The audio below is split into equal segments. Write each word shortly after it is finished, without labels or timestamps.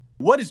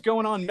What is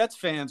going on, Mets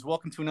fans?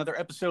 Welcome to another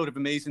episode of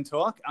Amazing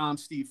Talk. I'm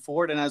Steve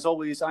Ford, and as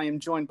always, I am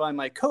joined by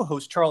my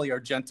co-host, Charlie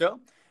Argento.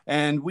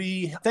 And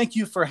we thank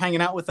you for hanging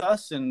out with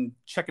us and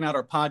checking out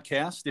our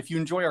podcast. If you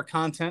enjoy our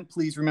content,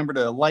 please remember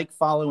to like,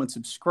 follow, and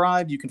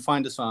subscribe. You can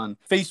find us on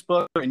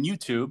Facebook and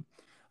YouTube.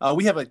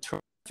 We have a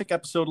terrific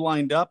episode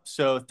lined up,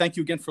 so thank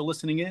you again for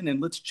listening in, and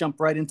let's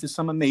jump right into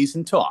some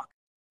amazing talk.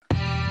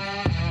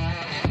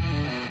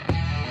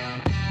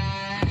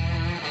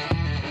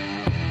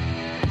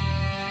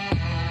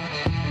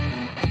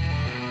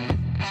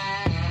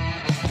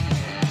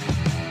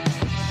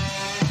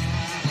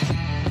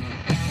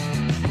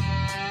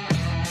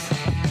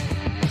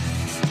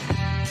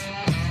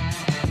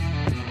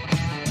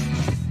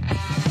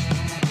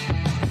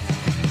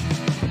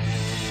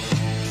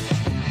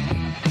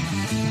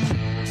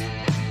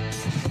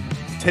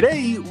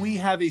 Today, we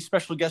have a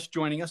special guest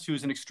joining us who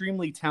is an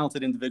extremely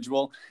talented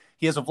individual.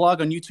 He has a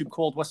vlog on YouTube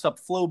called What's Up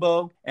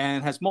Flobo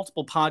and has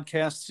multiple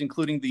podcasts,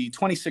 including the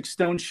 26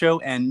 Stone Show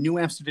and New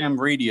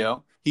Amsterdam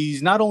Radio.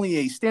 He's not only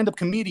a stand-up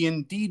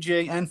comedian,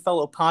 DJ, and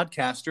fellow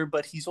podcaster,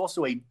 but he's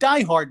also a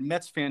diehard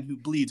Mets fan who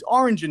bleeds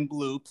orange and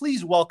blue.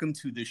 Please welcome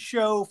to the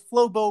show,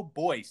 Flobo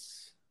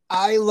Boyce.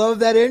 I love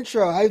that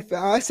intro.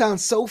 I sound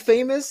so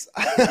famous.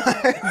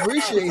 I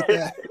appreciate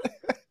that.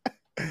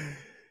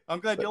 I'm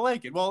glad you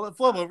like it. Well,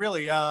 Flobo,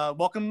 really,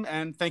 welcome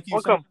and thank you so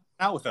much for hanging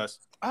out with us.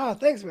 Oh,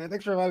 thanks, man.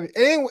 Thanks for having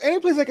me. Any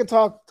place I can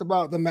talk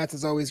about the Mets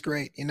is always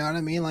great. You know what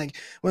I mean? Like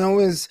when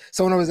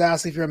someone always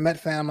asks if you're a Met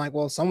fan, I'm like,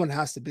 well, someone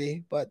has to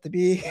be. But to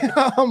be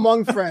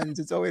among friends,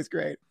 it's always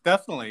great.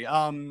 Definitely.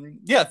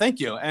 Yeah,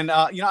 thank you. And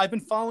I've been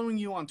following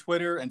you on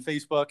Twitter and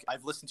Facebook.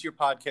 I've listened to your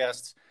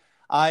podcasts.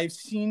 I've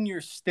seen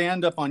your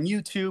stand-up on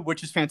YouTube,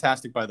 which is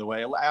fantastic, by the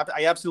way.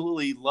 I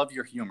absolutely love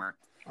your humor.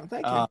 Oh,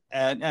 thank you.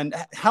 And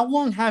how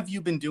long have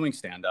you been doing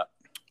stand-up?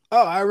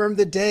 Oh, I remember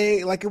the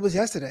day like it was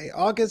yesterday,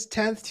 August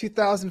 10th,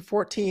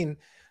 2014.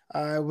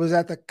 I was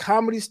at the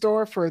Comedy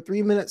Store for a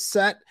 3-minute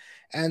set,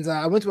 and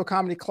I went to a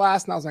comedy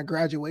class, and that was my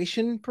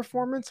graduation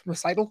performance,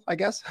 recital, I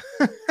guess.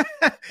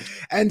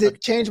 And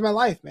it changed my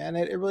life, man.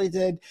 It really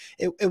did.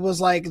 It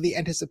was like the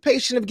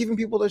anticipation of giving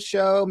people the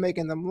show,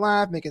 making them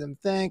laugh, making them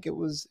think.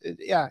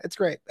 It's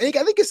great. I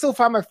think you still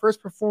find my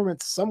first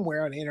performance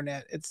somewhere on the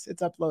internet. It's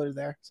uploaded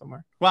there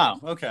somewhere. Wow.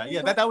 Okay.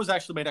 Yeah, that was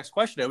actually my next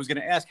question. I was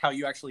going to ask how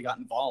you actually got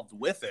involved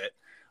with it.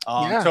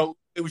 So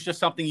it was just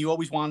something you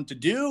always wanted to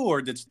do,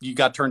 or did you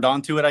got turned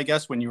on to it, I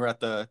guess, when you were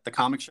at the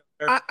comic show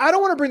there? I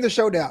don't want to bring the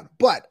show down,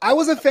 but I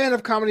was a fan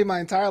of comedy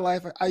my entire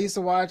life. I used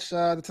to watch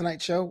The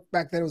Tonight Show.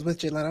 Back then it was with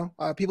Jay Leno.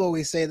 People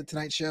always say the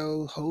Tonight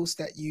Show host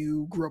that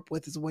you grew up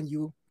with is the one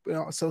you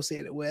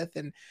associate it with.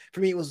 And for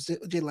me, it was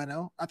Jay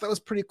Leno. I thought it was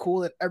pretty cool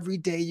that every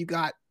day you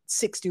got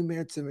 6 new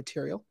minutes of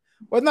material.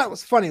 Well, not it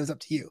was funny, it was up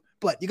to you,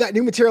 but you got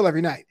new material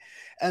every night.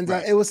 And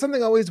right. It was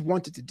something I always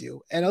wanted to do.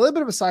 And a little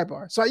bit of a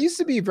sidebar. So I used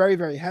to be very,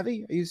 very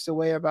heavy. I used to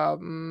weigh about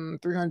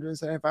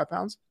 375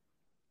 pounds.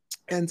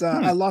 And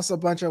I lost a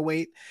bunch of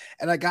weight,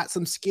 and I got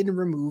some skin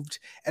removed,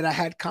 and I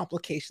had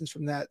complications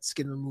from that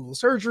skin removal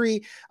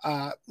surgery.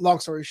 Long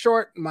story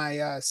short,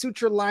 my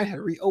suture line had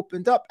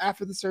reopened up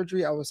after the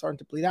surgery. I was starting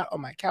to bleed out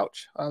on my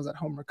couch. I was at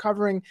home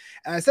recovering.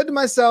 And I said to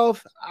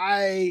myself,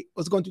 I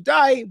was going to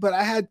die, but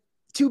I had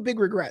 2 big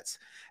regrets.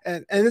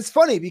 And it's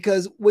funny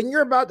because when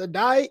you're about to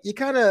die, you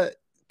kind of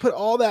put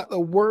all the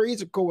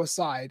worries go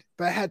aside.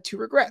 But I had 2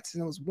 regrets.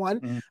 And it was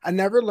 1, I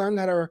never learned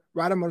how to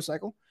ride a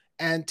motorcycle.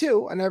 And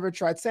 2, I never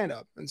tried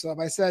stand-up. And so if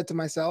I said to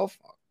myself,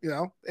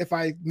 if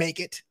I make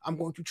it, I'm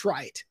going to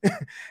try it.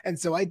 And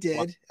so I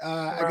did.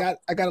 I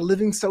got a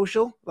Living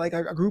Social, like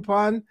a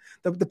Groupon,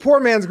 the poor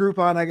man's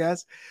Groupon, I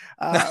guess.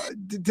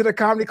 Did a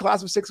comedy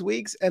class for 6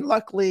 weeks. And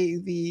luckily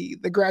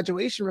the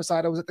graduation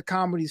recital was at the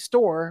Comedy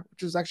Store,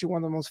 which is actually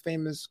one of the most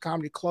famous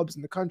comedy clubs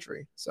in the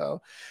country.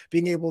 So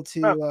being able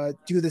to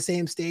do the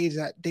same stage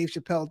that Dave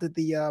Chappelle did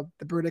the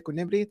Bird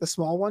Equanimity, the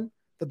small one,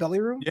 the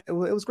belly room, it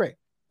was great.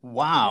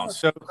 Wow.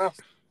 So,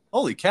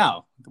 holy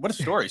cow. What a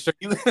story. So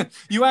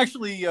you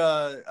actually,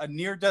 a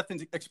near-death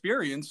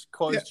experience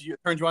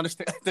turned you on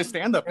to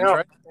stand-up,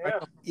 right?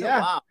 Yeah.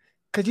 Wow.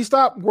 Because you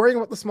stop worrying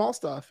about the small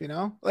stuff,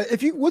 Like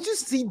if you would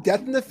just see death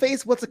in the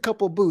face, what's a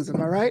couple of booze?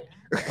 Am I right?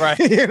 Right.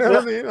 What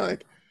I mean?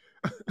 Like,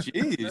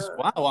 jeez,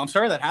 wow. Well, I'm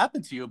sorry that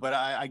happened to you, but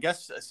I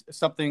guess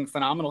something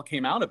phenomenal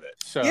came out of it.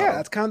 So yeah,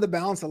 that's kind of the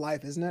balance of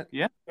life, isn't it?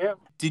 Yeah.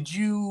 Did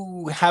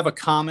you have a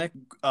comic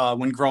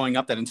when growing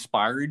up that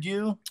inspired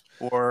you,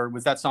 or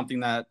was that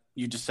something that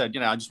you just said,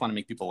 I just want to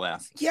make people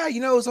laugh? Yeah,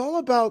 it's all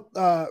about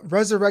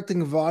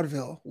resurrecting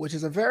vaudeville, which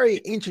is a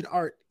very ancient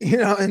art,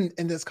 in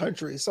this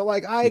country. So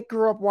like I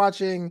grew up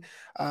watching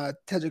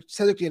Cedric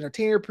the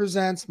Entertainer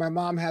Presents. My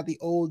mom had the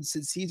old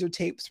Sid Caesar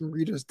tapes from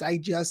Reader's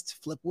Digest.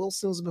 Flip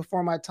Wilson was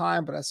before my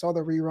time, but I saw the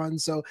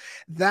reruns. So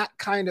that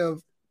kind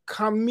of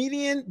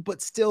comedian,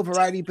 but still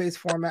variety-based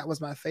format was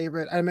my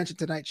favorite. I mentioned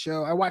Tonight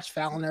Show. I watched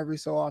Fallon every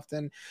so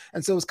often,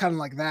 and so it was kind of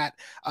like that.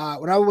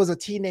 When I was a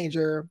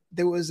teenager,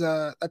 there was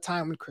a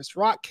time when Chris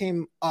Rock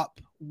came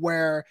up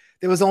where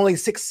there was only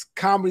 6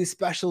 comedy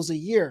specials a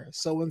year.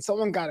 So when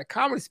someone got a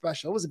comedy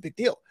special, it was a big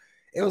deal.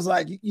 It was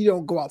like you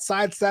don't go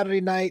outside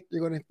Saturday night.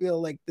 You're going to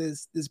feel like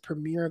this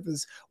premiere of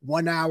this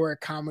 1 hour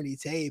comedy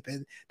tape.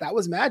 And that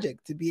was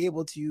magic to be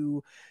able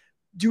to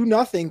do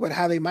nothing but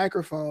have a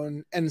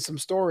microphone and some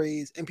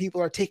stories, and people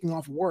are taking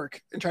off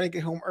work and trying to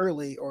get home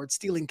early or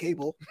stealing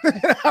cable,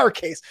 in our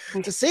case,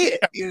 to see it.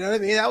 You know what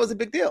I mean? That was a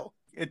big deal.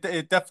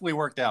 It definitely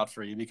worked out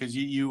for you because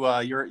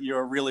you're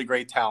a really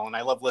great talent.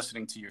 I love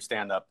listening to your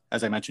stand up,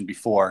 as I mentioned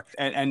before.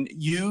 And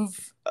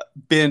you've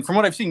been, from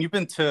what I've seen, you've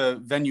been to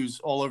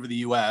venues all over the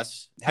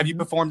U.S. Have you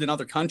performed in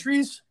other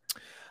countries?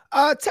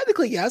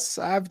 Technically, yes.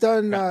 I've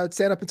done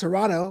stand up in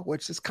Toronto,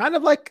 which is kind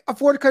of like a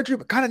foreign country,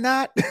 but kind of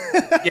not.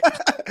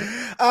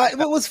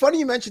 It was funny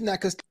you mentioned that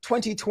because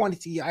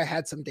 2020, I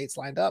had some dates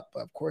lined up.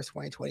 Of course,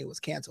 2020 was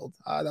canceled.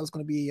 That was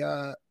going to be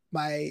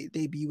my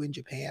debut in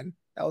Japan.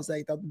 That was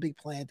the big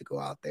plan to go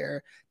out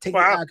there, take the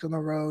act on the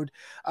road.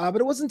 But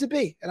it wasn't to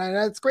be. And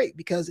that's great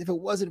because if it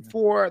wasn't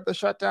for the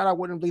shutdown, I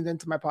wouldn't have leaned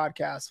into my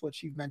podcast,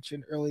 which you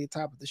mentioned early at the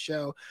top of the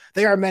show.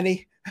 They are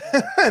many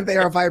and they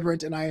are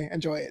vibrant and I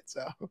enjoy it.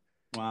 So.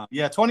 Wow.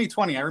 Yeah,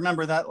 2020. I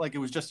remember that like it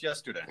was just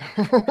yesterday.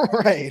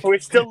 Right. We're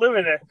still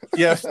living it.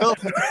 Yeah, still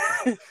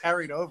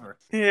carried over.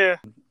 Yeah.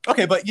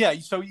 Okay, but yeah,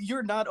 so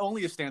you're not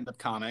only a stand-up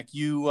comic.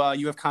 You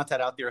have content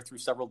out there through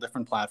several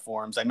different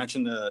platforms. I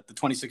mentioned the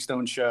 26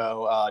 Stone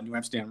Show, New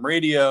Amsterdam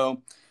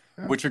Radio,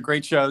 which are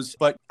great shows.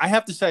 But I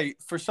have to say,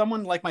 for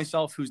someone like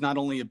myself who's not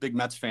only a big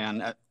Mets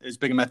fan, as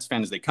big a Mets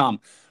fan as they come,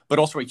 but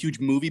also a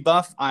huge movie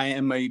buff, I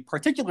am a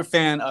particular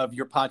fan of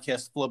your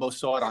podcast, Flobo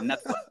Saw It on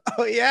Netflix.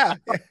 Oh, yeah.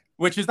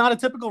 Which is not a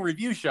typical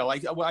review show.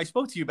 I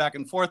spoke to you back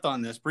and forth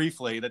on this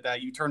briefly,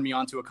 that you turned me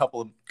on to a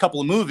couple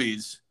of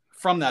movies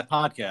from that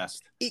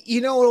podcast.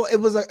 You know, it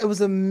was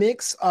a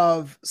mix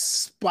of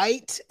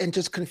spite and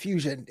just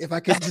confusion. If I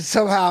could just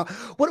somehow,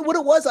 what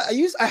it was,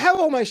 I have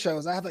all my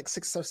shows. I have like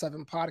 6 or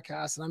 7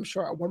 podcasts, and I'm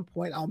sure at one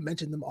point I'll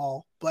mention them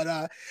all.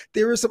 But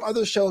there were some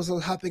other shows I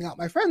was helping out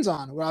my friends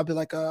on, where I'll be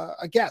like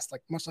a guest,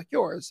 like much like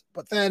yours.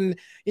 But then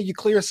you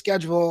clear a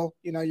schedule,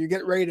 you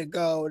get ready to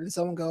go, and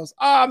someone goes,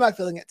 "Oh, I'm not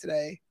feeling it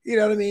today." You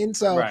know what I mean?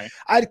 So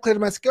I cleared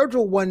my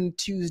schedule one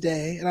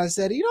Tuesday, and I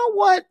said, "You know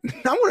what?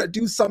 I'm going to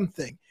do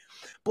something."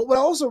 But what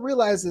I also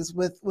realized is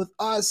with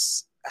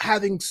us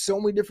having so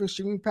many different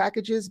streaming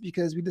packages,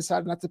 because we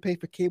decided not to pay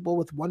for cable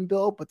with one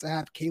bill, but to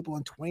have cable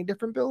on 20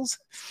 different bills,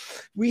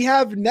 we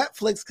have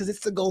Netflix because it's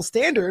the gold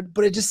standard,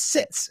 but it just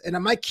sits. And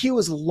my queue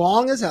is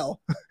long as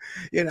hell,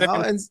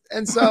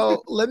 and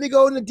so let me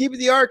go into deep in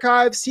the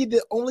archive, see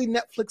the only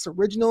Netflix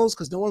originals,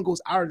 because no one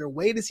goes out of their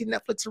way to see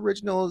Netflix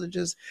originals, and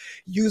just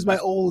use my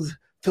old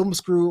film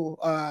school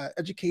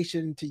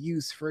education to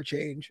use for a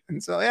change.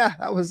 And so, yeah,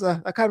 that was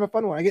a kind of a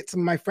fun one. I get some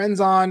of my friends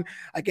on.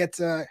 I get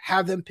to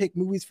have them pick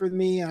movies for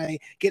me. I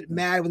get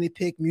mad when they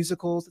pick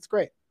musicals. It's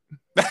great.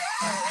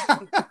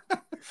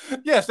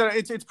 Yeah, so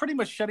it's pretty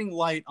much shedding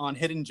light on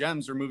hidden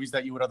gems or movies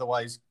that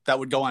that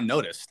would go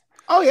unnoticed.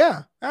 Oh,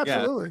 yeah,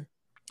 absolutely. Yeah.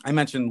 I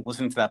mentioned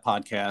listening to that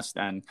podcast,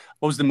 and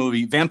what was the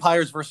movie?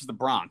 Vampires versus the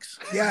Bronx.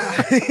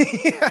 Yeah.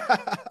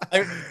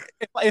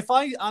 If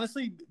I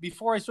honestly,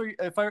 before I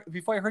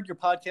heard your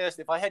podcast,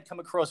 if I had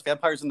come across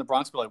Vampires in the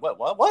Bronx, I'd be like,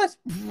 what?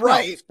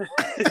 Right.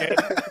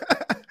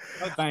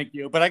 No, thank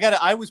you. But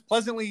I was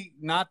pleasantly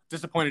not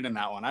disappointed in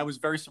that one. I was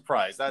very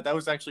surprised. That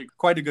was actually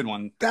quite a good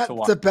one to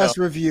watch. That's the best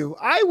review.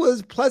 I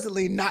was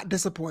pleasantly not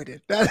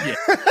disappointed. Yeah.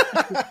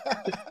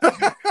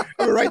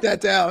 I'll write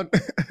that down.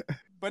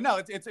 But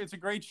no, it's a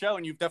great show,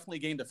 and you've definitely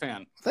gained a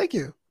fan. Thank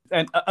you.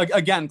 And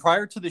again,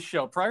 prior to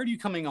you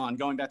coming on,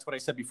 going back to what I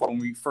said before when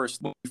we first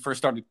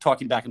started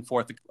talking back and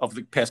forth over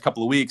the past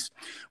couple of weeks,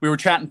 we were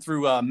chatting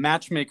through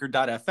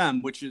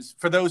Matchmaker.fm, which is,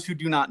 for those who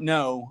do not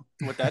know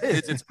what that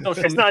is, it's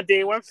social. It's not a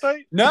dating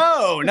website?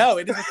 No,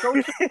 it is a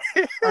social.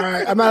 All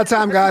right, I'm out of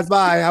time, guys.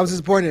 Bye. I was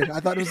disappointed. I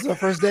thought this was our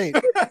first date.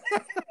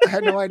 I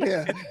had no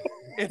idea.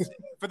 It's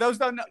for those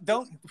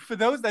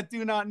that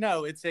do not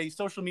know, it's a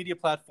social media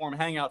platform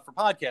hangout for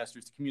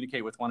podcasters to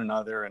communicate with one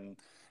another,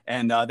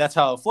 and that's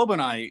how Flobo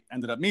and I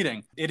ended up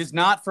meeting. It is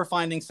not for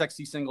finding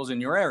sexy singles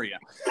in your area.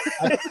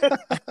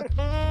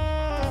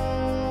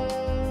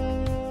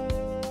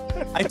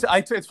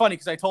 It's funny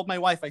because I told my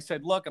wife, I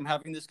said, "Look, I'm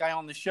having this guy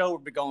on the show. We'll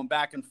be going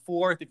back and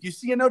forth. If you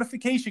see a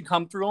notification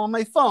come through on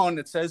my phone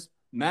that says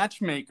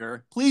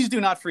Matchmaker, please do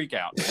not freak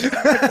out.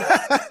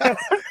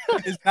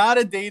 It's not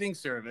a dating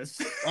service."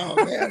 Oh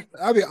man,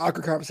 that'd be an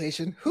awkward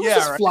conversation. Who's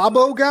this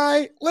Flabo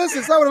guy? Listen,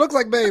 it's not what it looks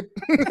like, babe.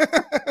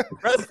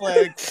 Red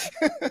flag.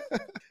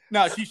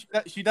 No,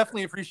 she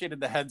definitely appreciated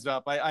the heads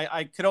up.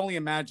 I could only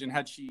imagine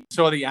had she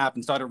saw the app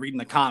and started reading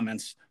the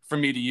comments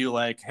from me to you,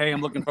 like, "Hey,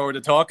 I'm looking forward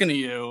to talking to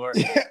you," or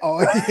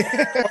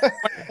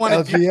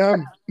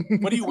LGM.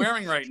 What are you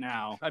wearing right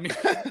now? I mean,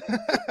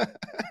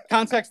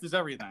 context is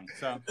everything.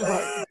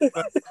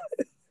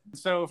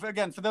 So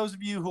again, for those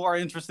of you who are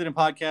interested in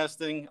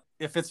podcasting,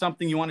 if it's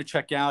something you want to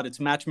check out, it's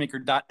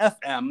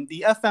matchmaker.fm.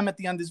 The FM at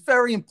the end is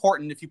very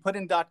important. If you put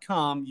in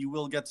 .com, you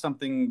will get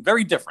something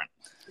very different.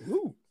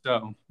 Ooh.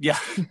 So, yeah.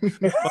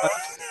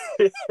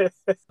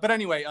 But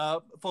anyway,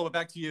 Flobo,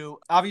 back to you.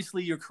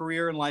 Obviously, your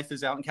career in life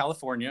is out in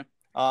California.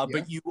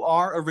 but you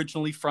are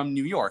originally from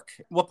New York.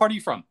 What part are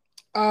you from?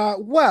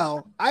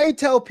 Well, I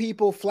tell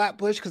people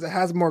Flatbush because it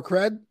has more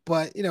cred,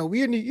 but you know,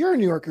 you're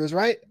New Yorkers,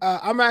 right?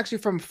 I'm actually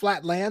from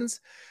Flatlands,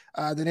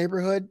 the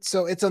neighborhood.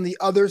 So it's on the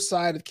other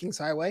side of Kings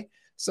Highway.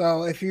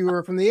 So if you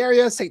were from the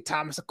area, St.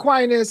 Thomas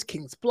Aquinas,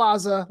 Kings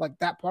Plaza, like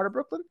that part of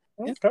Brooklyn.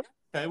 Okay.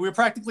 Okay, we were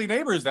practically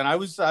neighbors then. I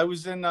was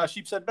in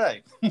Sheepshead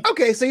Bay.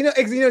 Okay, so you know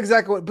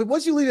exactly what. But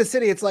once you leave the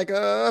city, it's like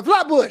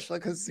Flatbush,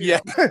 like because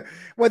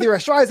whether you're a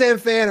Streisand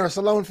fan or a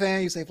Salone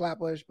fan, you say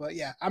Flatbush. But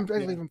yeah, I'm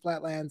originally from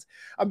Flatlands,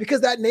 because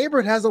that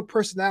neighborhood has no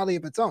personality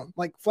of its own.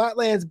 Like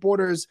Flatlands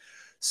borders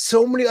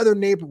so many other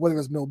neighborhoods, whether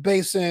it's Mill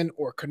Basin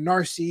or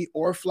Canarsie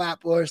or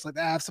Flatbush, like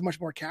they have so much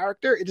more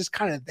character. It's just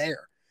kind of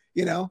there.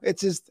 You know,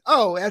 it's just,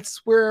 oh,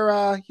 that's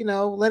where, you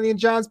know, Lenny and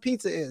John's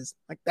Pizza is.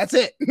 Like, that's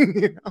it.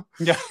 You know?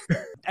 Yeah.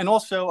 And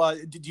also,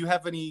 did you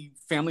have any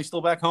family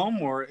still back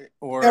home or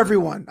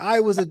everyone? I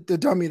was the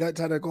dummy that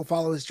tried to go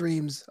follow his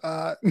dreams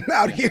out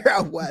here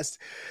out west.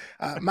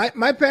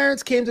 My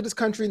parents came to this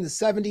country in the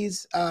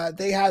 70s.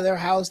 They had their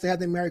house. They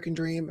had the American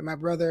dream. And my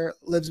brother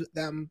lives with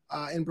them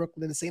in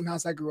Brooklyn, the same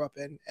house I grew up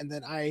in. And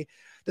then I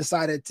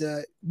decided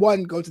to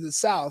go to the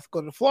South,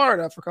 go to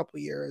Florida for a couple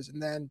of years,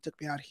 and then took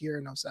me out here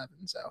in 07.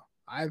 So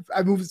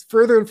I've moved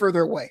further and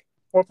further away.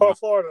 What part of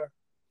Florida?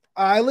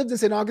 I lived in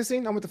St.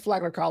 Augustine. I went to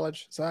Flagler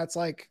College. So that's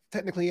like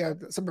technically a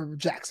suburb of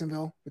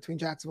Jacksonville, between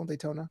Jacksonville and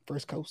Daytona,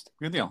 First Coast.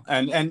 Good deal.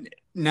 And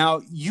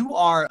now you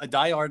are a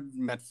diehard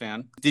Met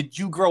fan. Did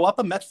you grow up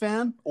a Met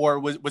fan, or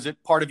was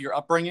it part of your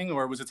upbringing,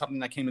 or was it something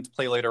that came into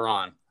play later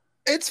on?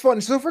 It's fun.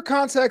 So for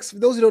context, for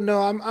those who don't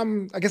know,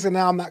 I guess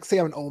now I'm not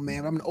saying I'm an old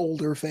man, but I'm an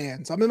older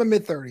fan. So I'm in my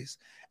mid-30s.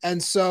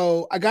 And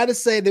so I got to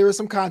say there was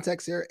some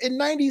context here. In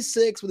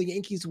 96, when the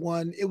Yankees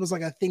won, it was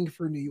like a thing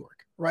for New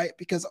York, right?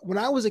 Because when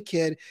I was a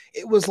kid,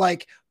 it was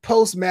like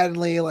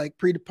post-Mattingly, like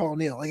pre-Paul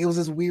Neal. Like it was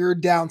this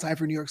weird downtime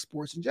for New York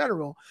sports in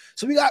general.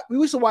 So we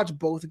used to watch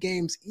both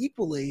games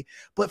equally.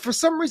 But for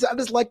some reason, I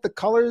just liked the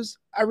colors.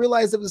 I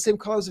realized it was the same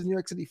colors as the New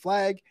York City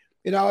flag.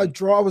 You know, I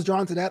was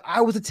drawn to that.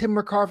 I was a Tim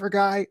McCarver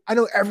guy. I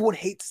know everyone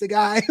hates the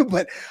guy,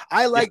 but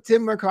I like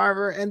Tim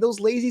McCarver and those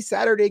lazy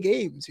Saturday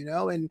games, you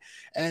know, and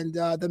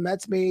the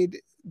Mets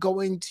made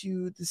going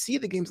to see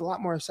the games a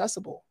lot more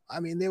accessible. I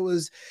mean,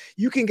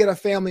 you can get a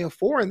family of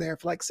 4 in there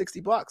for like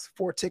 $60,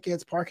 4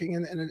 tickets, parking,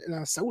 and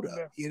a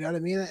soda. You know what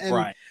I mean?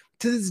 And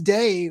to this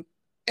day,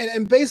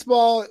 and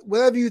baseball,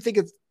 whether you think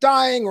it's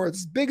dying or it's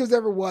as big as it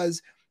ever was,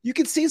 you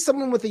could see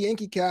someone with a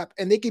Yankee cap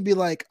and they could be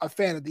like a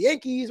fan of the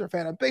Yankees or a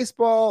fan of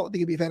baseball. They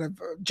could be a fan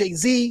of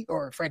Jay-Z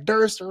or Fred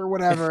Durst or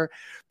whatever.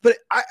 But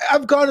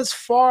I've gone as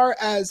far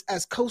as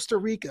Costa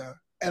Rica,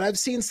 and I've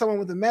seen someone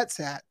with a Mets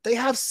hat. They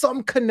have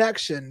some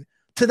connection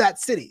to that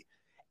city.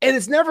 And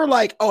it's never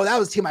like, oh, that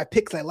was the team I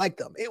picked 'cause I liked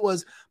them. It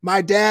was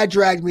my dad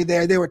dragged me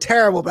there. They were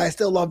terrible, but I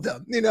still loved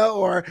them, you know,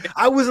 or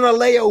I was in a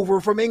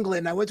layover from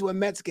England. I went to a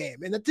Mets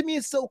game. And that, to me,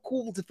 it's so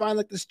cool to find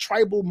like this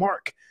tribal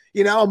mark,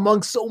 you know,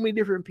 among so many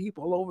different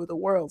people all over the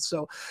world.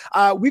 So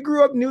we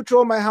grew up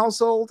neutral in my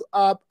household.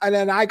 And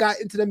then I got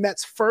into the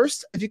Mets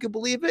first, if you could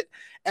believe it.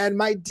 And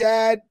my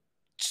dad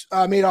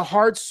made a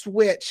hard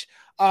switch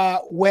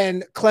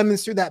when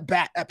Clemens threw that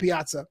bat at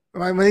Piazza.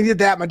 When he did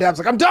that, my dad was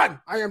like, I'm done.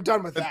 I am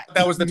done with that.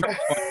 That was the turning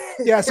point.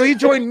 Yeah, so he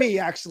joined me,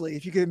 actually,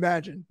 if you can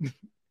imagine.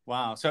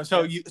 Wow. So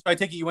I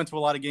take it you went to a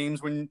lot of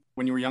games when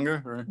you were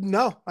younger? Or?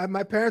 No,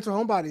 my parents were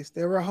homebodies.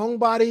 They were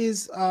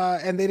homebodies,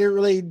 and they didn't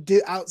really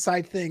do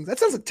outside things. That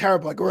sounds like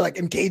terrible. Like we're like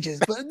in cages,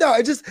 but no,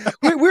 it just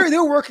they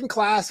were working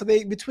class. So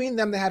between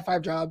them they had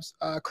 5 jobs.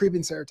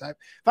 Creeping stereotype,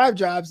 5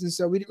 jobs, and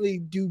so we didn't really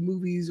do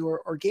movies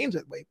or games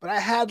that way. But I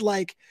had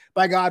like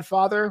my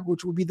godfather,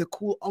 which would be the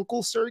cool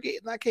uncle Sergey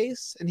in that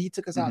case, and he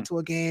took us out to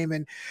a game.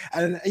 And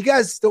you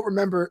guys don't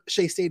remember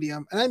Shea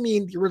Stadium, and I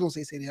mean the original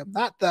Shea Stadium,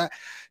 not the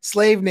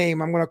slave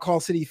name I'm going to call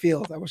Citi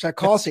Field. I wish I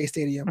call Shea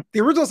Stadium.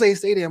 The original Shea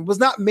Stadium was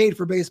not made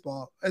for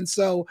baseball. And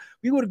so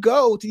we would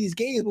go to these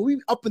games, but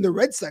we up in the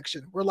red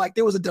section where like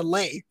there was a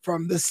delay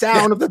from the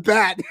sound of the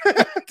bat,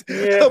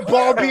 the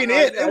ball being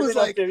hit. It was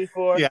like,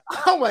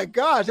 oh my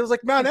gosh, it was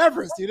like Mount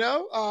Everest, you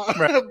know?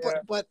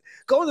 But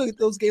going to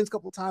those games a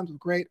couple of times was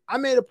great. I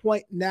made a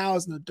point now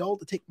as an adult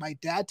to take my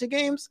dad to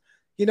games,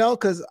 you know,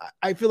 because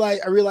I feel like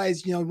I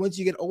realized, you know, once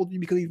you get older, you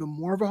become even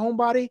more of a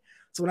homebody.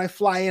 So when I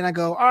fly in, I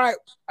go, all right,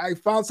 I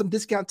found some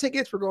discount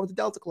tickets. We're going to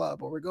Delta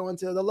Club, or we're going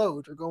to the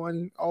Lodge. We're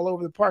going all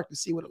over the park to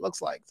see what it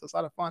looks like. So it's a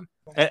lot of fun.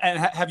 And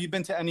have you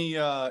been to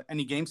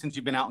any games since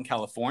you've been out in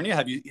California?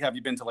 Have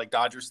you been to like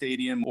Dodger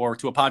Stadium or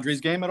to a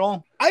Padres game at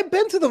all? I've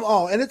been to them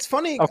all, and it's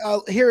funny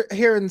here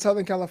in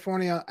Southern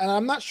California. And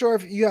I'm not sure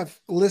if you have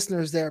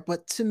listeners there,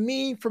 but to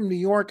me, from New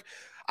York,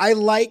 I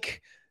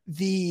like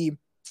the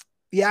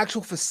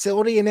actual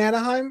facility in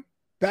Anaheim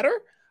better.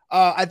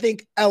 I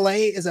think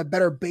LA is a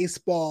better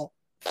baseball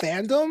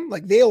fandom.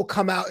 Like they'll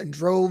come out in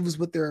droves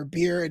with their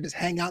beer and just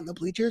hang out in the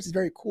bleachers. It's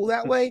very cool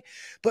that way.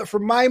 But for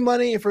my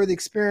money and for the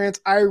experience,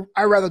 I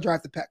rather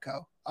drive to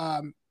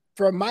Petco.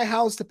 From my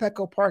house to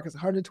Petco Park is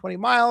 120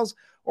 miles,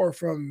 or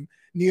from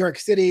New York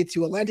City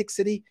to Atlantic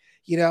City,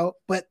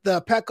 But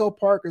the Petco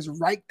Park is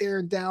right there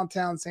in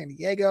downtown San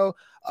Diego,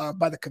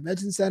 by the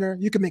convention center.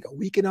 You can make a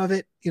weekend of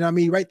it,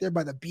 right there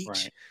by the beach.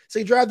 Right. So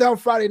you drive down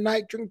Friday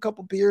night, drink a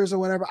couple beers or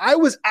whatever. I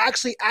was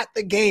actually at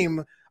the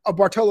game of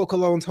Bartolo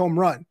Colon's home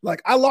run.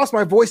 Like, I lost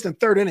my voice in the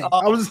third inning.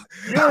 You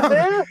were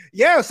there?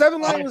 Yeah,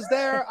 7-Line was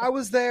there. I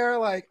was there.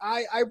 Like,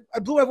 I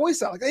blew my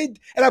voice out. And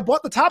I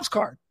bought the Topps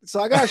card. So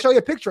I gotta show you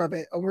a picture of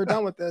it when we're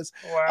done with this.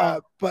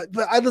 Wow. But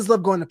I just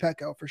love going to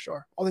Petco for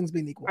sure. All things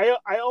being equal.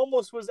 I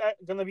almost was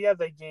gonna be at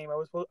that game. I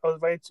was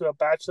invited to a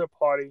bachelor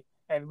party,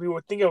 and we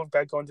were thinking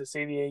about going to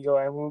San Diego,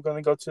 and we were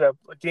gonna go to that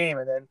game,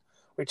 and then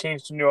we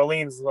changed to New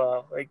Orleans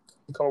like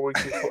a couple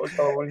weeks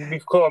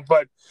before.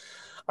 But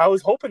I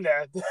was hoping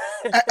that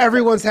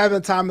everyone's having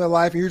the time of their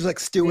life, and you're just like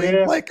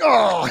stewing, like,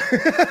 oh,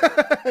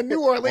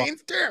 New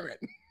Orleans, damn it.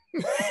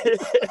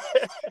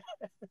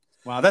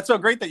 Wow, that's so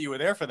great that you were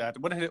there for that.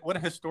 What a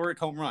historic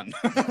home run.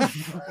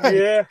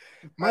 Yeah.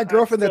 My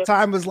girlfriend at the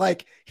time was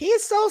like,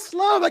 he's so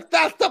slow. I'm like,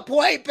 that's the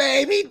point,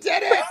 babe. He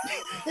did it.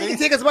 He can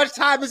take as much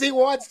time as he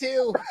wants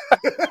to.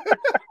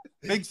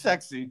 Big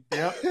sexy.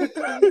 Yeah.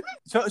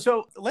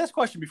 So last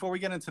question before we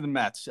get into the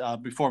Mets,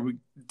 before we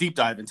deep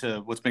dive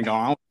into what's been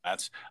going on with the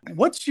Mets.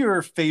 What's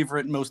your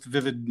favorite, most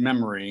vivid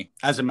memory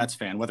as a Mets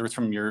fan, whether it's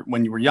from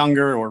when you were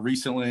younger or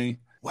recently?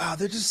 Wow,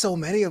 there's just so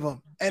many of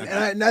them,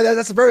 and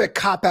that's a very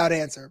cop-out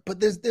answer. But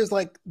there's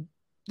like,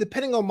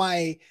 depending on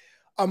my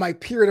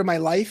period of my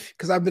life,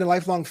 because I've been a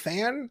lifelong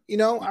fan.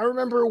 I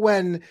remember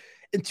when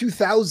in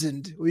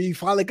 2000 we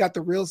finally got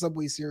the real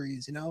Subway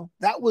Series.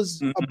 That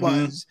was a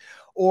buzz.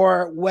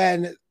 Or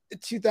when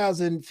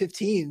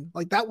 2015,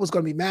 like, that was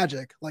going to be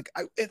magic. Like,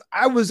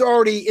 I was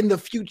already in the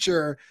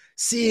future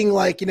seeing,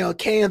 like,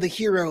 Can of the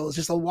Heroes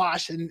just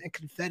awash in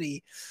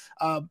confetti.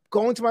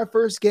 Going to my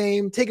first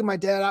game, taking my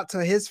dad out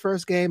to his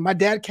first game, my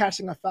dad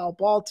catching a foul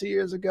ball 2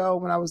 years ago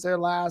when I was there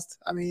last.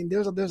 I mean,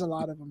 there's a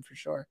lot of them for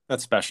sure.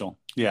 That's special.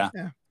 Yeah.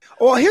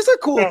 Well, here's a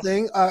cool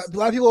thing. A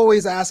lot of people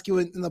always ask you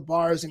in the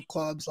bars and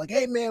clubs, like,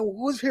 hey, man,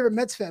 who's your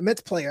favorite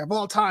Mets player of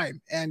all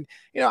time? And,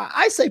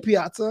 I say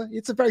Piazza.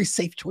 It's a very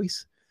safe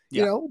choice.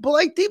 But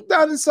like, deep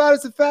down inside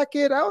as a fat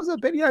kid, I was a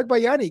Benny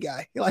Agbayani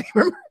guy. Like,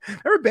 remember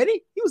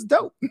Benny? He was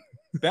dope.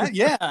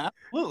 Yeah,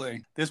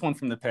 absolutely. There's one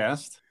from the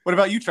past. What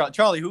about you,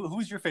 Charlie?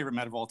 Who's your favorite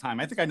Met of all time?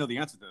 I think I know the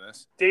answer to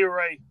this. Dave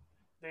Wright.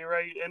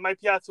 And my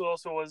Piazza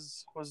also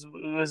was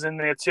in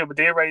there too. But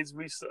Dave Wright's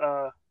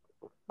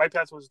my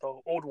Piazza was the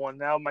old one.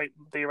 Now my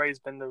Dave Wright's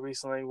been the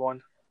recently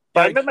one.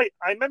 But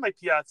I met my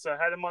Piazza.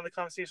 I had him on the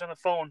conversation on the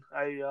phone.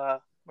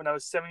 When I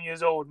was 7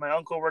 years old, my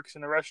uncle works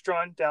in a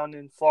restaurant down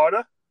in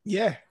Florida.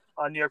 Yeah.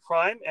 Near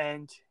Prime,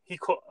 and he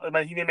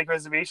didn't make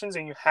reservations,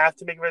 and you have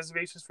to make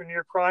reservations for New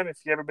York Prime if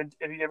you ever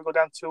go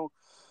down to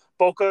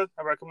Boca.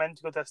 I recommend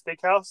to go to that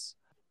steakhouse,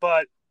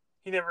 but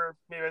he never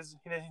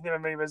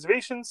made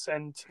reservations.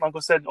 And my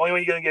uncle said, "Only way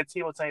you're gonna get a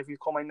table tonight if you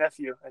call my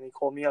nephew." And he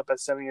called me up at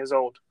 7 years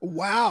old.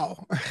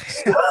 Wow.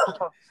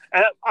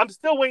 And I'm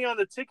still waiting on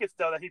the tickets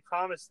though that he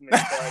promised me.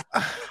 But,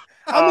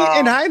 I mean,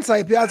 in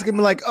hindsight, Piazza can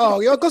be like, "Oh,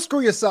 go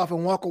screw yourself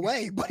and walk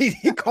away." But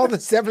he called the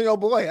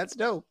 7-year-old boy. That's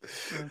dope.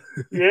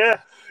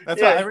 Yeah. That's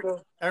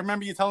I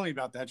remember you telling me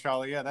about that,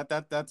 Charlie. Yeah,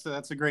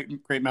 that's a great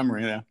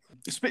memory. Yeah.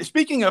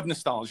 Speaking of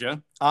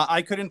nostalgia,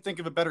 I couldn't think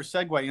of a better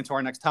segue into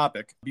our next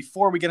topic.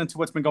 Before we get into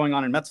what's been going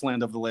on in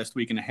Metsland over the last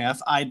week and a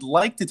half, I'd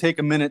like to take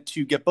a minute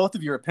to get both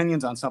of your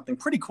opinions on something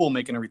pretty cool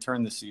making a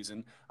return this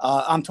season.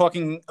 I'm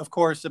talking, of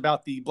course,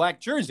 about the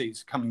black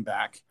jerseys coming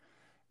back.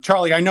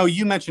 Charlie, I know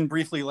you mentioned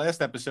briefly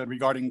last episode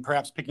regarding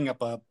perhaps picking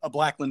up a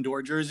black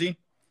Lindor jersey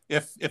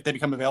if they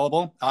become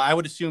available. I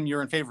would assume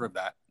you're in favor of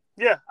that.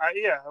 Yeah, I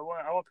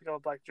want to pick up a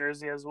black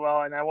jersey as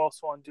well, and I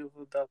also want to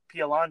do the P.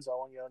 Alonso. I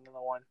want to get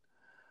another one.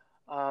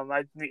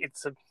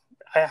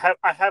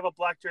 I have a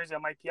black jersey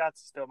on my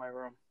Piazza still in my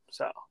room.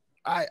 So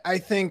I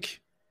think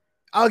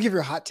I'll give you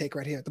a hot take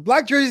right here. The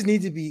black jerseys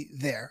need to be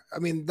there. I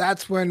mean,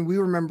 that's when we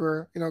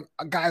remember,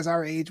 guys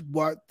our age,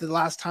 what the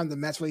last time the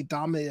Mets really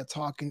dominated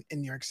talk in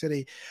New York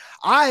City.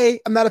 I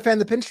am not a fan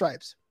of the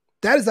pinstripes.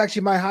 That is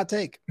actually my hot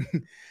take.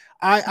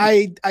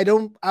 I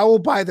will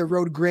buy the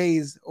road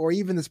grays or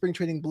even the spring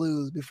training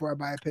blues before I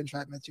buy a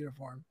pinstripe Mets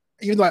uniform.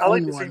 Even though I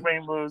like own the one. spring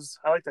training blues.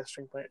 I like that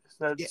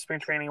spring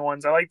training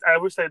ones. I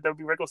wish that would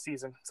be regular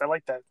season because I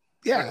like that.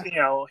 Yeah,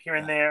 here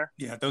and there.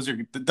 Yeah, those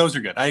are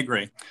good. I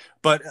agree.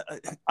 But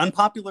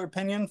unpopular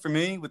opinion for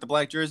me with the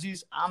black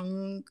jerseys,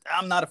 I'm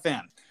not a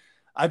fan.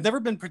 I've never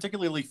been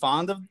particularly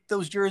fond of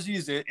those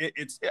jerseys.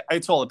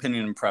 It's all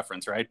opinion and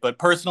preference, right? But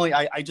personally,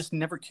 I just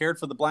never cared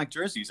for the black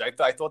jerseys.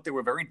 I thought they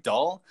were very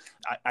dull.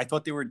 I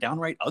thought they were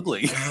downright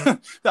ugly,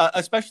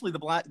 especially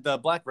the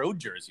black road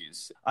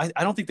jerseys. I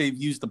don't think they've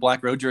used the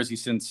black road jersey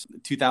since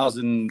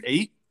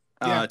 2008,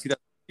 2000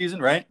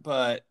 season, right?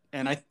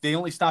 They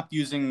only stopped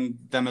using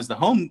them as the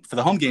home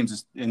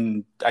games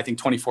in I think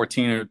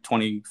 2014 or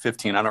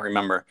 2015. I don't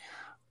remember,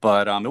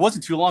 but it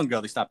wasn't too long ago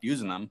they stopped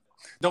using them.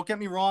 Don't get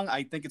me wrong.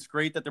 I think it's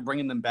great that they're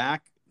bringing them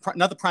back.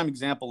 Another prime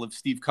example of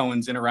Steve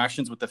Cohen's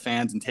interactions with the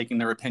fans and taking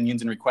their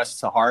opinions and requests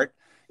to heart.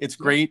 It's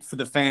great for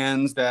the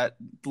fans that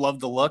love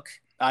the look.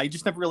 I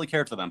just never really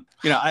cared for them.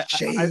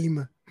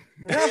 Shame.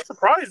 Yeah, I'm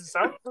surprised.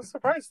 I'm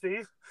surprised,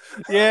 Steve.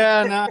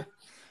 Yeah,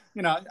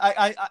 no.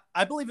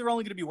 I believe they're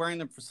only going to be wearing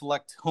them for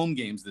select home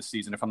games this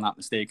season, if I'm not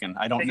mistaken.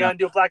 I don't know. They're going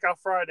to do Blackout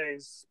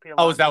Fridays.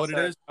 Oh, is that what it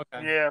is?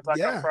 Okay. Yeah,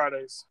 Blackout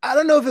Fridays. I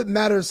don't know if it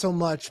matters so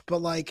much,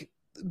 but like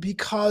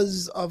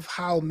because of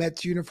how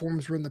Mets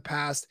uniforms were in the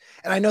past,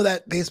 and I know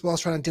that baseball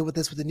is trying to deal with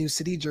this with the new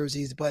city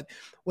jerseys, but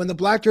when the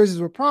black jerseys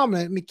were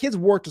prominent, I mean, kids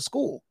wore it to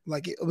school.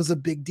 Like it was a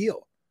big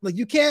deal. Like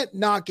you can't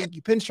knock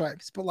Yankee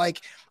pinstripes, but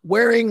like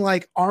wearing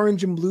like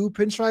orange and blue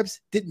pinstripes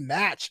didn't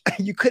match.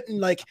 You couldn't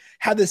like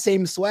have the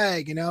same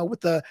swag,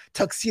 with the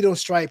tuxedo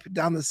stripe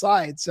down the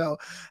side. So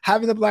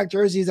having the black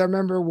jerseys, I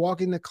remember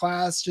walking to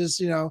class,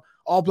 just,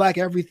 all black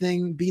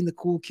everything, being the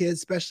cool kid,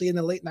 especially in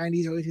the late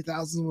 90s, early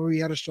 2000s where we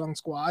had a strong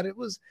squad. It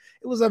was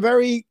a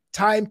very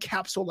time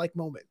capsule like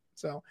moment.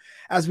 So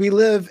as we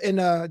live in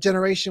a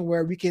generation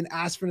where we can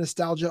ask for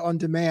nostalgia on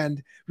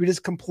demand, we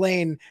just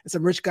complain and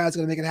some rich guy's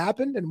going to make it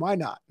happen. And why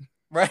not?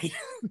 Right.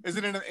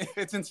 Isn't it?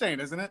 It's insane,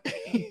 isn't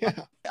it?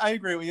 Yeah. I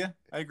agree with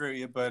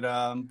you.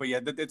 But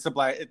yeah, it's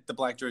the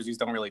black jerseys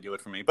don't really do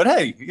it for me. But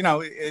hey,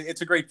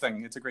 it's a great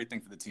thing. It's a great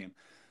thing for the team.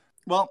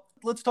 Well,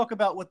 let's talk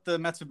about what the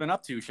Mets have been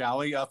up to, shall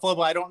we?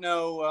 Flobo, I don't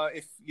know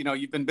if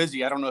you've been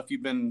busy. I don't know if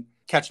you've been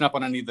catching up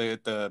on any of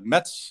the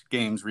Mets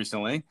games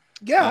recently.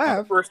 Yeah, I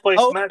have. First place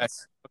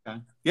Mets. Okay.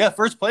 Yeah,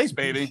 first place,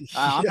 baby.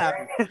 I'm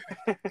happy.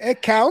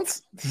 It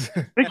counts.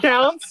 It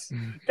counts.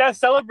 Got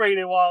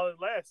celebrated while it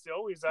lasts. I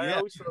always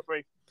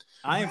celebrate.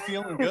 I am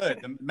feeling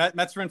good. The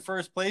Mets are in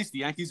first place. The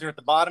Yankees are at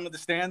the bottom of the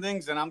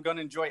standings, and I'm going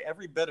to enjoy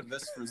every bit of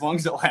this for as long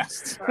as it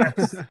lasts.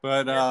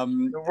 But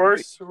the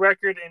worst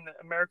record in the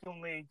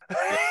American League.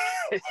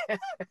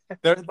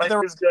 they're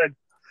good.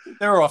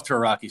 They're off to a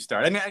rocky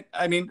start.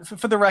 I mean,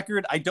 for the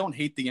record, I don't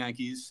hate the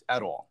Yankees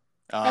at all.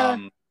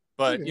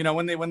 But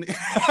when they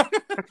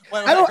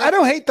I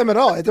don't hate them at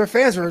all. Their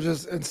fans are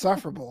just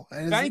insufferable.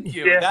 Thank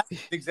you. Yeah. That's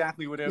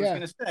exactly what I was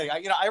going to say.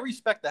 I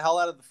respect the hell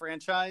out of the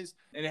franchise,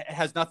 and it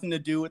has nothing to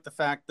do with the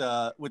fact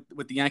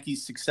with the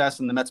Yankees' success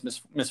and the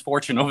Mets'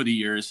 misfortune over the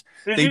years.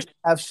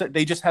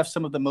 They just have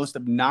some of the most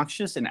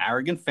obnoxious and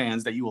arrogant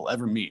fans that you will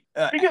ever meet.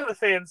 Speaking of the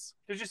fans,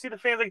 did you see the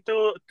fans like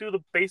threw the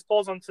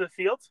baseballs onto the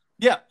field?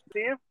 Yeah.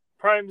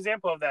 Prime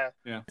example of that.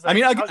 Yeah. Like,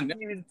 again,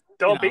 you even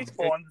throw a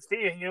baseball on the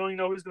stadium, you don't even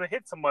know who's going to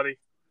hit somebody.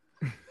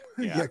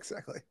 Yeah,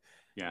 exactly.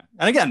 Yeah,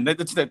 and again,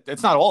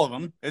 it's not all of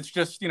them. It's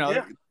just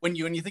when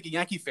you think of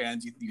Yankee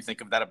fans, you think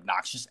of that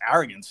obnoxious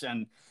arrogance,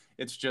 and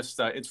it's just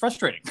it's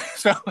frustrating.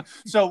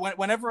 So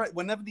whenever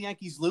the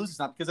Yankees lose, it's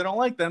not because I don't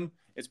like them.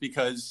 It's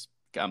because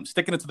I'm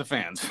sticking it to the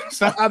fans.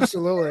 So,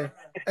 absolutely,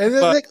 and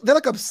they're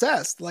like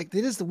obsessed. Like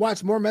they just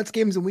watch more Mets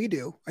games than we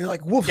do. And you're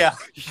like, woof,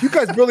 you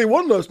guys really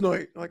won last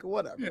night. Like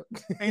whatever. Yeah.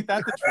 Ain't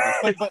that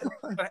the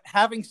truth? But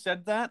having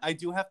said that, I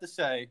do have to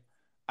say,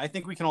 I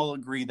think we can all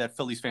agree that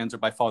Phillies fans are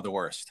by far the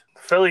worst.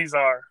 Phillies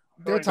are.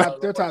 They're top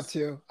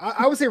two.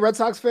 I would say Red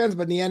Sox fans,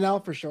 but in the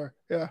NL for sure.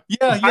 Yeah.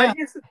 I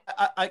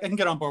can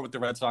get on board with the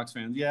Red Sox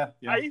fans. Yeah.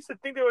 I used to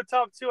think they were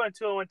top two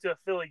until I went to a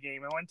Philly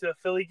game. I went to a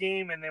Philly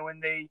game, and then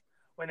when the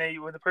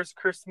person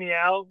cursed me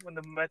out when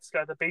the Mets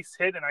got the base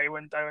hit, and I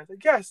was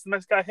like, yes, the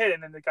Mets got hit,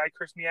 and then the guy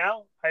cursed me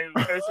out. I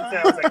was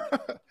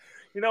like,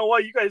 you know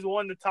what? You guys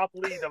won the top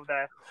lead of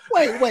that.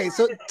 Wait.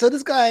 So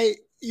this guy,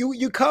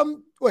 you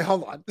come. Wait,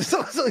 hold on.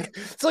 So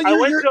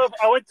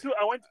I went to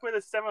with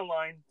a 7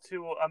 line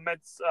to a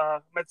Mets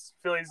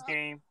Phillies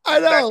game. I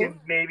know. Back in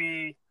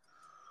maybe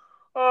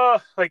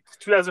like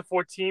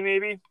 2014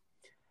 maybe,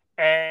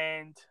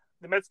 and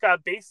the Mets got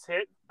a base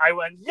hit. I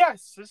went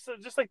yes,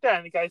 just like that,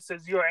 and the guy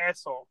says you're an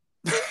asshole.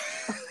 And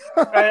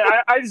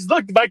I just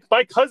looked.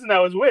 My cousin I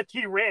was with,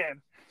 he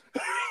ran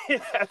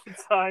at the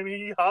time.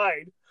 He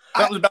hid.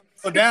 That was about to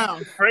go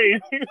down.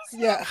 Great.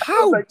 Yeah.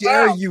 How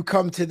dare you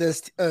come to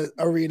this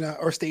arena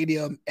or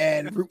stadium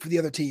and root for the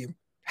other team?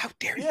 How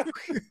dare you?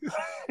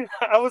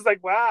 I was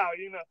like, wow,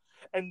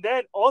 And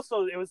then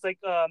also it was like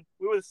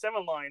we were the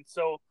 7 line,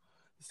 so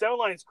the 7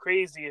 line is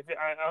crazy.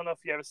 I don't know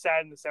if you ever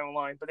sat in the 7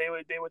 line, but they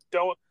would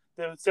throw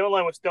the 7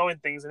 line was throwing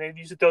things, and they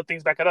used to throw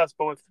things back at us.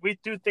 But if we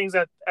do things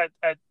at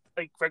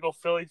like regular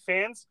Philly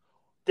fans,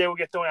 they would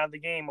get thrown out of the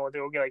game, or they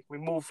would get like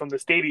removed from the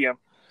stadium.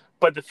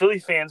 But the Philly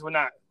fans would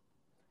not.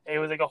 It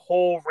was like a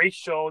whole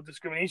racial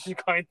discrimination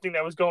kind of thing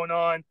that was going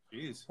on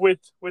with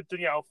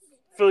the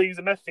Phillies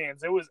and Mets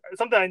fans. It was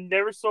something I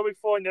never saw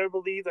before. I never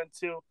believed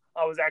until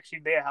I was actually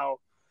there how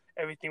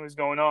everything was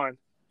going on.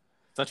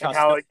 And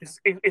how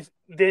if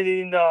they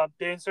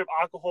didn't serve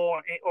alcohol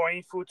or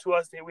any food to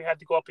us, we had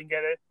to go up and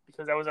get it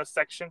because that was a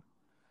section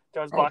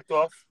that was blocked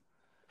off.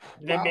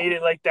 They made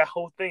it like that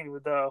whole thing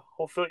with the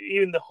whole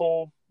even the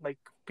whole like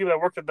people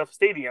that worked at the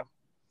stadium.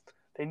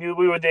 They knew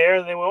we were there,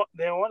 and they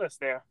didn't want us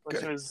there,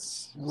 which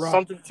was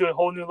something to a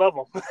whole new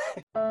level.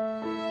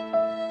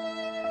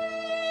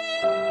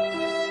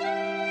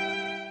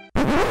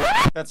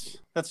 That's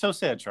so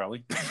sad,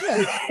 Charlie.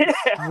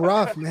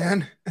 Rough,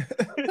 man.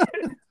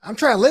 I'm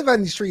trying to live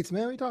on these streets,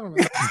 man. What are you talking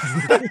about?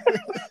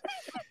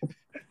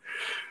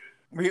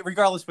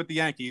 Regardless with the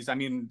Yankees, I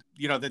mean,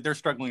 they're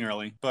struggling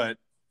early, but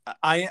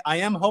I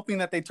am hoping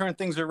that they turn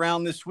things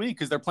around this week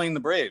because they're playing the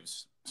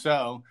Braves.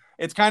 So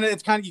it's kind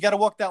of you got to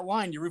walk that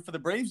line. You root for the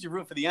Braves, you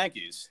root for the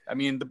Yankees. I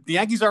mean, the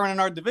Yankees aren't in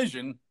our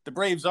division, the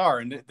Braves are,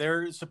 and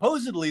they're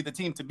supposedly the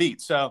team to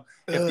beat. So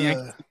if the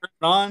Yankees turn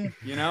it on,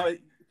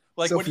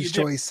 like Sophie's what do you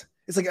do? choice.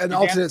 It's like an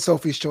alternate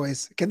Sophie's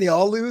choice. Can they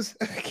all lose?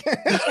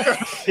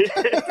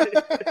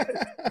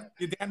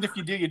 You're damned if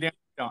you do, you're damned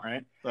if you don't,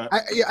 right? But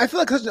I feel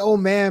like such an old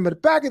man,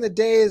 but back in the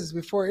days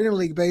before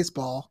interleague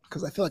baseball,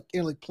 because I feel like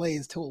interleague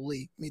plays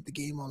totally made the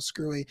game all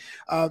screwy.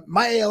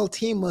 My AL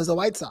team was the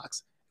White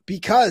Sox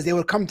because they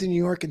would come to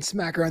New York and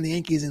smack around the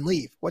Yankees and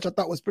leave, which I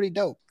thought was pretty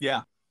dope.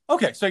 yeah.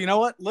 Okay, so you know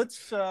what?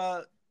 Let's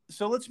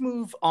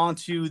move on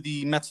to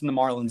the Mets and the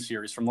Marlins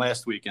series from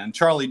last weekend.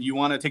 Charlie, do you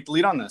want to take the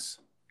lead on this?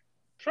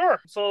 Sure.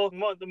 So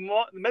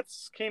the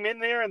Mets came in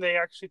there and they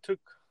actually took,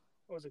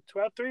 what was it, 2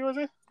 out 3, was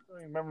it? I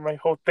don't remember my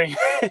whole thing.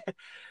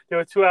 They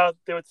would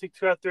take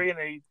 2 out 3 and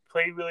they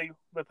played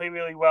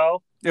really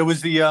well. It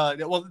was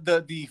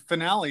the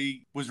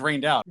finale was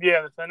rained out.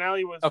 Yeah, the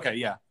finale was okay.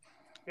 Yeah,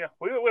 yeah.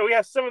 We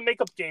have 7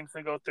 makeup games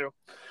to go through.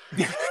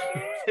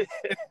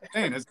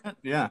 Insane, isn't it?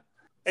 Yeah.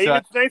 And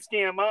even tonight's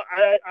game, I'm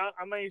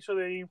not even sure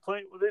they're even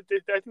playing. I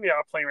think they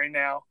are playing right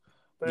now.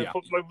 But Yeah.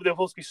 They're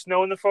supposed to be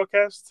snow in the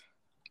forecast.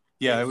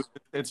 Yeah,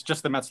 it's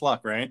just the Mets'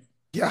 luck, right?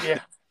 Yeah.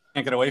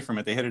 Can't get away from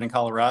it. They hit it in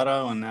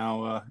Colorado and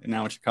now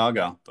in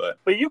Chicago. But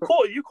you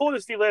called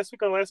us, Steve, last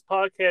week on the last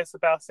podcast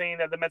about saying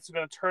that the Mets are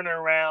going to turn it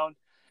around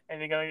and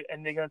they're going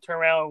to turn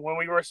around when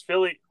we were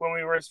Philly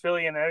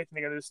and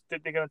everything.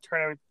 They're going to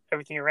turn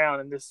everything around.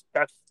 And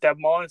that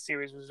Marlins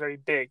series was very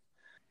big.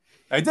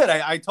 I did.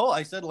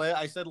 I said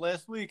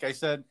last week. I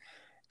said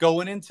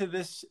going into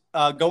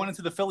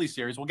the Philly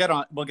series. We'll get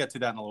to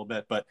that in a little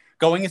bit. But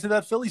going into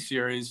that Philly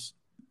series,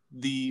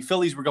 the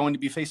Phillies were going to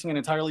be facing an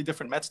entirely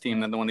different Mets team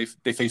than the one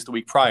they faced the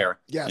week prior.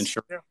 Yes. And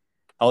sure.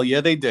 Oh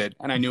yeah, they did,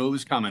 and I knew it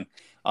was coming.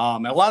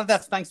 And a lot of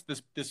that's thanks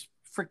to this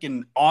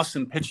freaking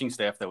awesome pitching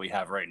staff that we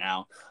have right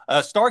now.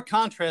 Stark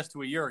contrast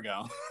to a year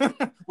ago,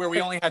 where we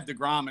only had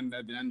DeGrom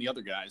and the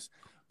other guys.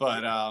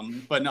 But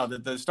no,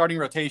 the starting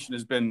rotation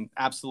has been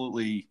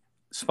absolutely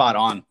spot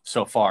on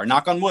so far.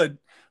 Knock on wood,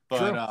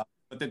 but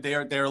they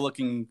are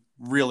looking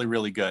really,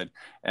 really good.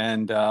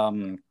 And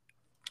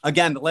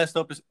again, the last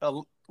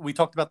we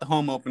talked about the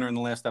home opener in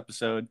the last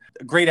episode.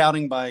 A great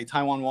outing by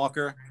Taijuan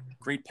Walker.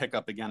 Great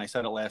pickup again. I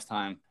said it last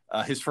time.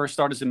 His first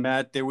start as a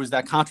Met. There was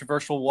that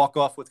controversial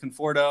walk-off with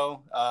Conforto,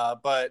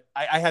 but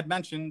I had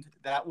mentioned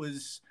that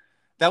was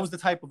the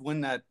type of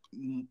win that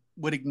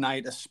would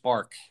ignite a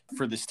spark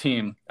for this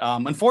team.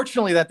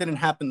 Unfortunately, that didn't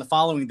happen the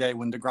following day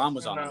when DeGrom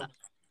was on the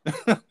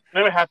Mets.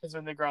 Never happens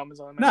when DeGrom is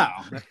on the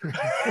Mets.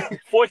 No.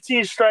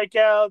 14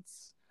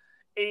 strikeouts,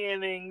 8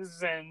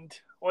 innings, and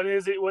what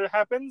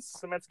happens?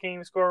 The Mets can't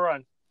even score a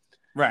run.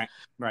 Right.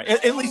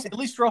 At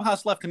least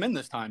Rojas left him in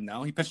this time,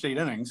 though. He pitched 8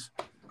 innings.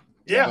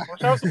 Yeah,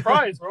 which I was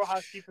surprised.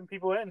 Rojas keeping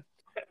people in.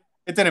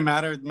 It didn't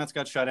matter. The Mets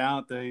got shut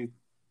out. 3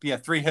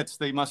 hits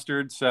they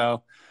mustered.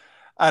 So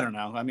I don't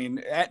know. I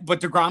mean,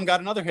 but DeGrom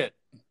got another hit.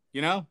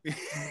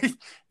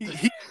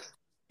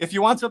 If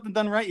you want something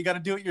done right, you got to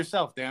do it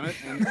yourself. Damn it.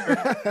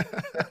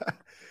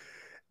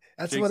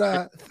 That's what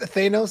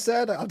Thanos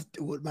said. I'll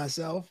do it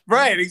myself.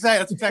 Right. Exactly.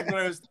 That's exactly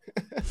what I was.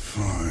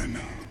 Fine.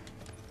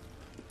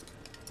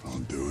 I'll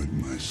do it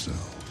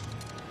myself.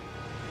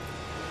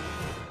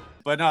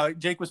 But no,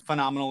 Jake was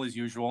phenomenal as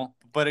usual.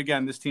 But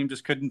again, this team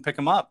just couldn't pick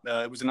him up.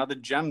 It was another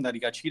gem that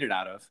he got cheated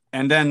out of.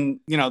 And then,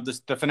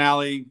 the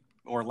finale,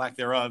 or lack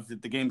thereof,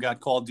 the game got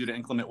called due to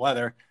inclement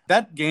weather.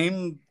 That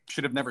game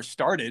should have never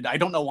started. I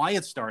don't know why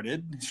it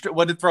started.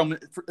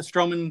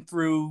 Stroman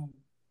threw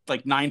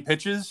like 9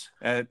 pitches.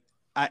 And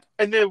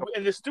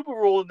the stupid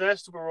rule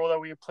that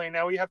we are playing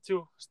now, we have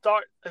to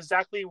start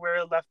exactly where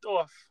it left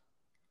off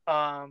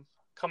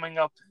coming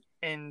up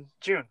in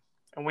June.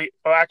 And we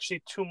are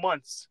actually 2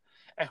 months.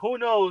 And who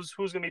knows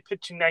who's going to be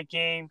pitching that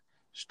game.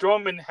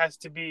 Stroman has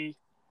to be,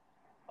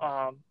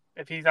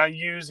 if he's not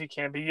used, he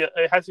can't be.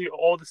 It has to be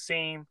all the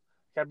same.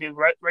 Got to be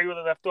right where it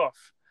left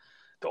off.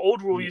 The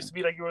old rule used to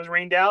be like it was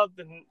rained out,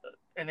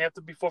 and they have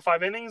to be 4 or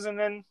 5 innings, and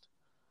then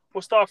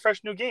we'll start a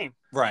fresh new game.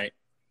 Right.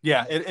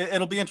 Yeah,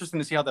 it'll be interesting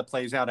to see how that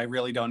plays out. I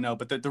really don't know.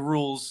 But the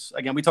rules,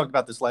 again, we talked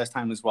about this last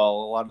time as well.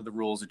 A lot of the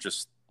rules are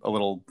just a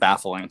little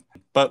baffling.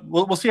 But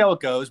we'll see how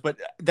it goes. But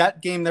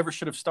that game never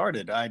should have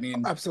started. I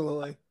mean,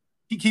 absolutely.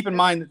 Keep in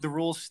mind that the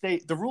rules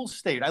state.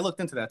 I looked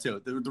into that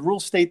too. The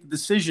rules state the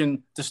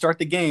decision to start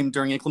the game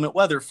during inclement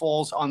weather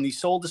falls on the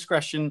sole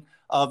discretion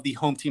of the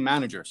home team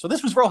manager. So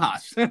this was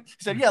Rojas. He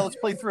said, "Yeah, let's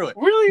play through it."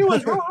 Really, it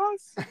was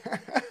Rojas?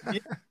 Yeah.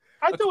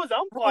 I thought it was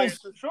umpires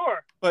for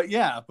sure. But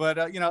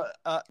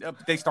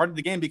they started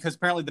the game because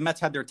apparently the Mets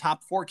had their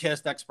top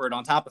forecast expert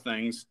on top of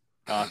things,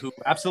 who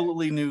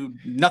absolutely knew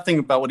nothing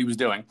about what he was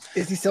doing.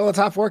 Is he still a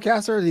top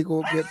forecaster, or did he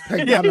go get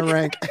pegged down the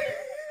rank?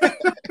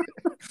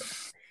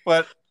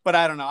 But But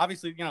I don't know.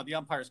 Obviously, the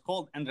umpires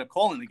ended up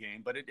calling the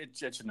game, but it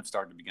shouldn't have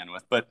started to begin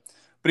with. But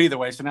either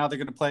way, so now they're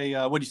going to play.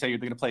 What do you say? They're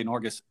going to play in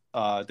August.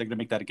 They're going to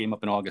make that a game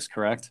up in August,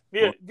 correct?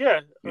 Yeah,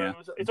 yeah. Yeah.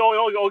 It's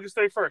only August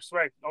 31st,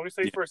 right? August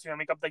 31st, they're going to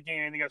make up that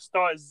game, and they're going to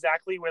start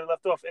exactly where they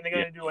left off. And they're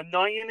going to do a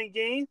 9-inning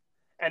game,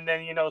 and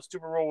then,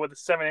 Super Bowl with a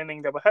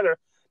 7-inning doubleheader.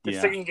 The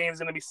second game is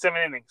going to be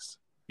 7 innings.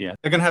 Yeah,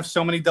 they're going to have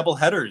so many double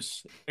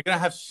headers. They're going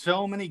to have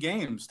so many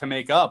games to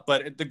make up.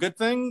 But the good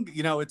thing,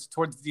 it's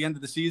towards the end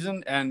of the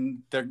season, and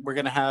we're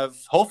going to have,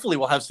 hopefully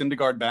we'll have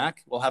Syndergaard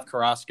back. We'll have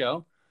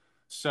Carrasco.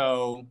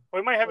 So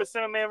we might have a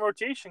 7-man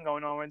rotation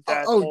going on with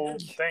that whole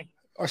thing.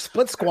 Or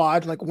split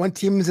squad, like one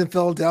team is in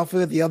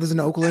Philadelphia, the other's in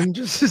Oakland.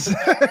 Just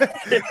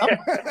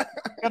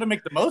got to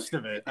make the most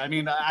of it. I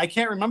mean, I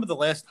can't remember the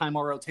last time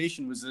our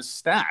rotation was this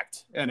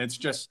stacked, and it's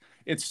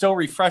so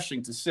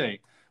refreshing to see.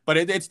 But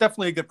it's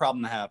definitely a good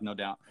problem to have, no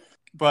doubt.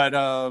 But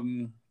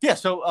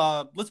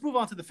so let's move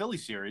on to the Philly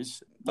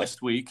series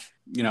last week.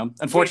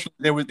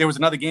 Unfortunately, there was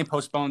another game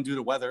postponed due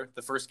to weather,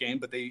 the first game,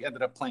 but they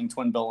ended up playing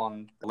Twin Bill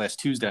on last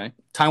Tuesday.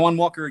 Taijuan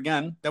Walker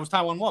again. That was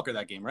Taijuan Walker,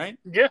 that game, right?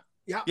 Yeah.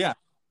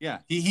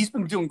 He's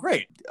been doing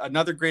great.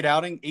 Another great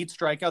outing, 8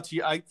 strikeouts.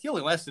 He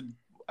only lasted,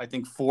 I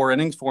think, 4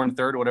 innings, 4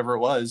 1/3, whatever it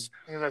was.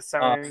 That's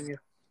 7 innings.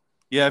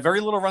 Yeah,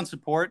 very little run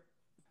support.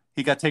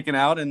 He got taken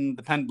out, and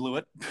the pen blew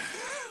it.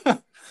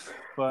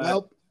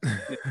 But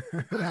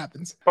it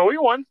happens. But we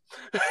won.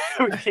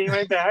 We came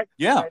right back.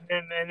 Yeah.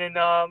 And then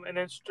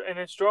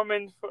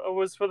Stroman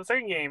was for the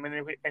second game,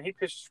 and he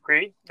pitched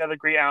great. Another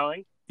great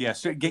outing. Yeah,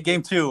 so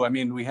game 2, I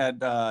mean, we had,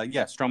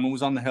 Stroman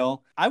was on the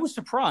hill. I was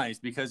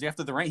surprised because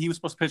after the rain, he was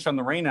supposed to pitch on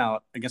the rain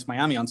out against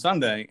Miami on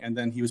Sunday, and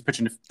then he was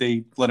pitching,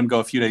 they let him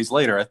go a few days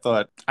later.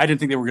 I didn't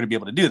think they were going to be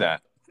able to do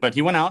that, but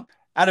he went out.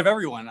 Out of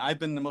everyone, I've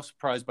been the most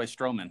surprised by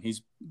Stroman.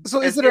 Is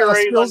it a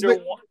skills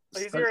bit?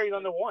 He's already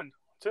under 1,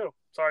 too.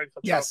 Sorry.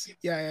 Yes.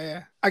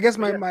 Yeah. I guess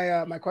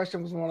my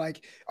question was more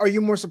like, are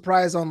you more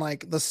surprised on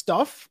like the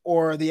stuff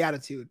or the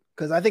attitude?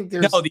 Because I think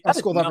there's a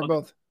school for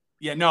both.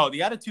 Yeah, no,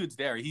 the attitude's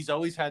there. He's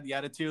always had the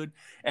attitude.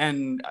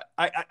 And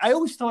I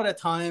always thought at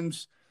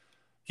times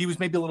he was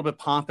maybe a little bit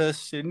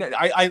pompous. And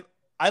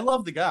I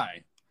love the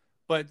guy,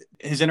 but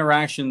his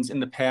interactions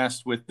in the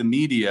past with the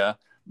media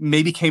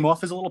maybe came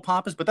off as a little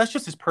pompous, but that's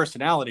just his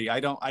personality. I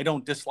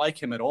don't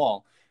dislike him at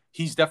all.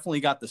 He's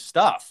definitely got the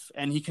stuff,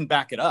 and he can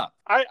back it up.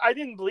 I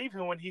didn't believe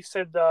him when he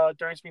said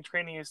during spring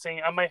training, he was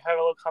saying, I might have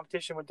a little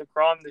competition with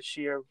DeGrom this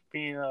year,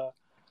 being a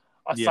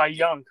Cy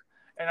Young.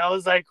 And I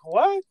was like,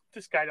 what?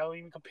 This guy don't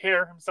even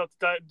compare himself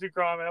to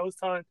DeGrom. And I was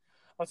telling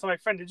my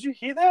friend, did you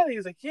hear that? And he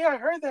was like, yeah, I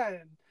heard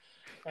that.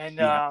 And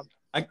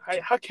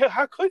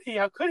how could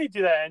he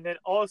do that? And then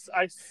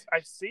I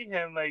see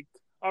him like,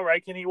 all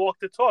right, can he walk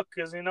the talk?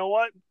 Because you know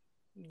what?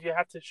 You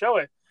have to show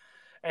it.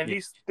 And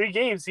these 3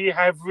 games, he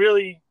have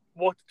really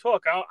walked the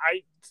talk.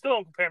 I still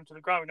don't compare him to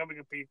DeGrom. Nobody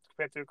can be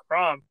compared to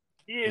DeGrom.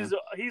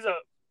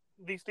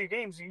 These 3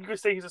 games, you could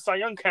say he's a Cy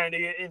Young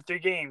candidate in 3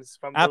 games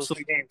from those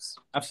 3 games.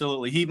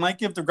 Absolutely. He might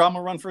give DeGrom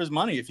a run for his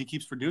money if he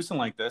keeps producing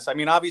like this. I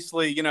mean,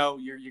 obviously, you're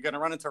going to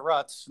run into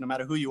ruts no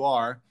matter who you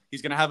are.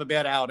 He's going to have a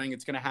bad outing.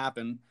 It's going to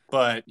happen.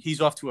 But he's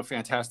off to a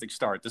fantastic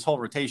start. This whole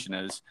rotation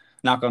is,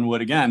 knock on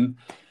wood again.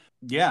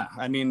 Yeah,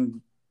 I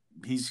mean,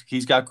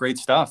 he's got great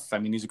stuff. I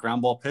mean, he's a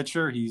ground ball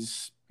pitcher.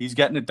 He's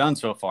getting it done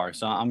so far.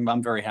 So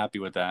I'm very happy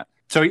with that.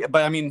 So,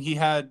 but I mean, he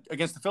had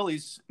against the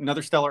Phillies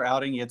another stellar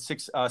outing. He had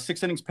 6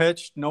 innings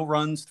pitched, no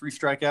runs, 3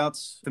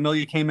 strikeouts.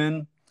 Familia came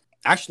in,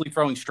 actually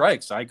throwing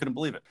strikes. I couldn't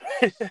believe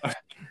it.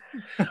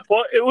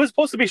 Well, it was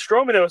supposed to be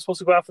Stroman that was supposed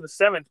to go out for the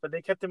 7th, but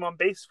they kept him on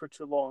base for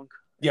too long.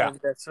 Yeah.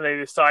 So they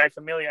decided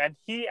Familia, and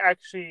he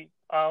actually,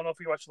 I don't know if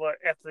you watched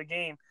after the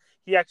game,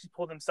 he actually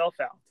pulled himself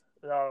out.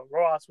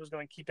 Rojas was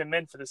going to keep him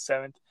in for the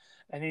 7th,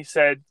 and he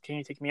said, "Can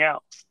you take me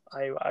out?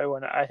 I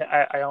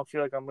don't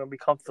feel like I'm going to be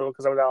comfortable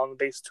because I was out on the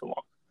base too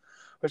long."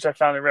 Which I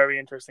found it very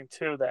interesting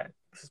too. That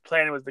his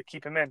plan was to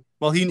keep him in.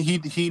 Well,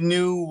 he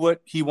knew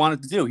what he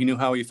wanted to do. He knew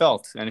how he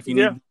felt, and if he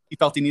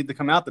felt he needed to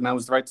come out, then that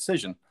was the right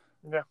decision.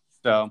 Yeah.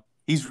 So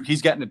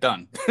he's getting it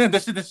done.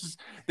 This is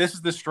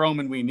the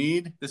Stroman we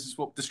need. This is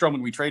what the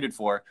Stroman we traded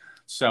for.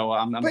 So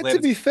I'm but glad.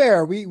 To be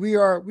fair,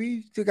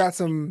 we got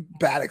some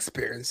bad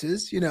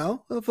experiences. A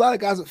lot of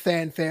guys with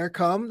fanfare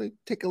come, they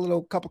take a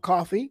little cup of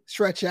coffee,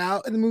 stretch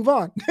out, and then move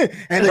on,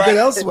 and they get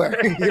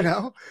elsewhere.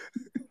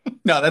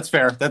 No, that's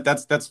fair.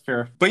 That's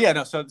fair. But yeah,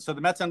 no. So the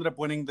Mets ended up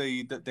winning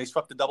they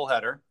swept the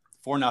doubleheader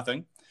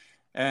 4-0,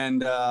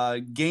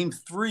 and game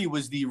 3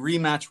 was the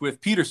rematch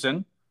with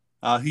Peterson.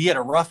 He had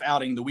a rough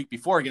outing the week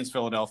before against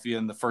Philadelphia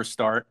in the first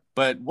start,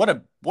 but what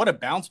a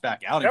bounce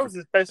back outing. That was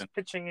his best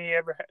pitching he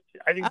ever had.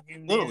 I think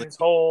in his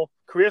whole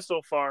career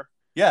so far.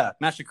 Yeah,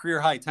 matched a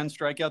career high 10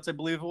 strikeouts, I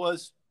believe it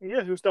was.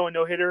 Yeah, he was throwing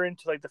no hitter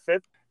into like the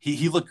 5th.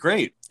 He looked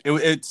great.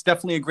 It's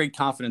definitely a great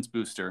confidence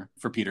booster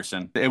for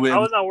Peterson. I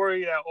was not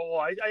worried at all.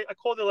 I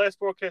called the last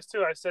broadcast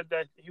too. I said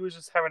that he was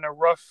just having a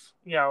rough,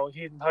 he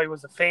probably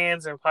was the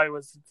fans and probably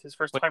was his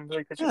first time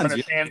really pitching in front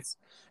of fans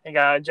and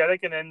got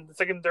energetic. And then the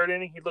second, third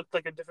inning, he looked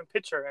like a different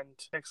pitcher. And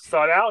next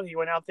start out, he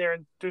went out there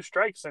and threw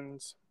strikes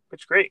and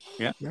pitched great.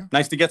 Yeah.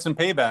 Nice to get some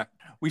payback.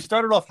 We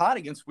started off hot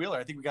against Wheeler.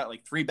 I think we got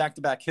like 3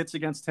 back-to-back hits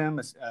against him.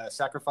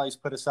 Sacrifice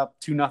put us up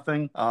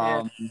 2-0.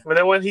 But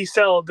then when he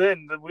settled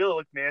in, the Wheeler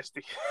looked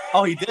nasty.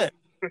 Oh, he did.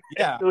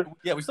 Yeah.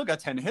 We still got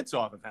 10 hits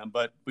off of him,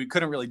 but we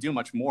couldn't really do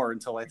much more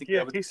until I think.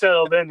 Yeah, he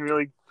settled in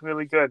really,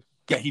 really good.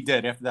 Yeah, he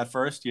did after that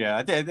first.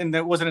 Yeah, and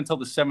it wasn't until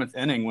the 7th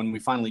inning when we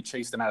finally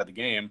chased him out of the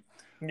game.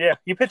 Yeah,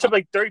 he pitched up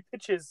like 30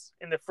 pitches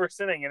in the first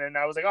inning, and then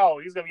I was like, "Oh,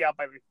 he's gonna be out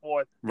by the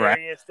 4th." Right.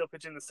 There he is, still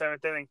pitching the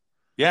 7th inning.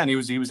 Yeah, and he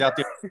was out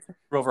there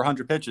for over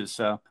 100 pitches.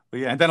 So, but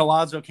yeah, and then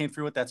Alonso came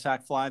through with that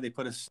sac fly. They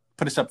put us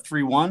up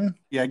 3-1.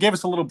 Yeah, it gave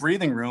us a little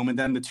breathing room, and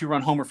then the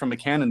 2-run homer from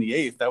McCann in the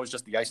 8th. That was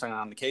just the icing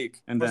on the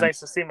cake. And it was nice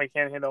to see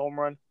McCann hit a home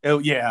run. Oh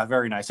yeah,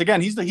 very nice.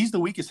 Again, he's the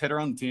weakest hitter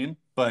on the team,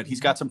 but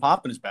he's got some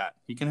pop in his bat.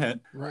 He can hit.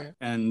 Right.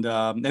 And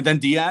then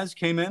Diaz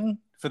came in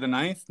for the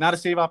 9th. Not a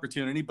save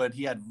opportunity, but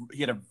he had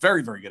a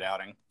very, very good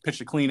outing.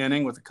 Pitched a clean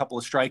inning with a couple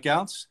of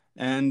strikeouts.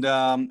 And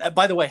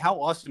by the way,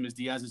 how awesome is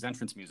Diaz's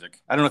entrance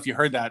music? I don't know if you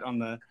heard that on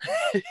the.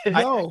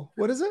 No,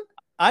 what is it?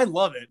 I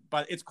love it,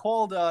 but it's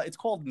called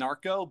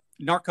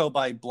Narco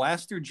by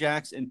Blaster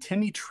Jacks and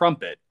Timmy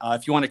Trumpet.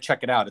 If you want to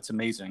check it out, it's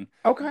amazing.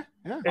 Okay,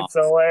 yeah, it's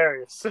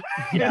hilarious.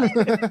 Yeah,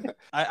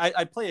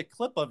 I play a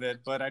clip of it,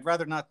 but I'd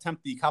rather not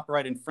tempt the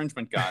copyright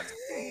infringement gods.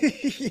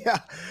 Yeah,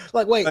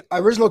 like wait,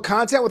 original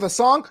content with a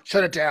song?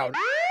 Shut it down.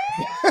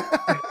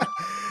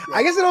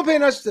 I guess I don't pay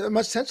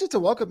much attention to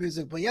welcome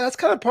music, but yeah, that's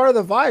kind of part of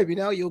the vibe. You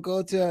know, you'll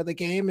go to the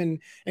game and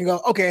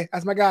go, okay,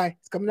 that's my guy.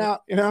 It's coming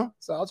out. You know,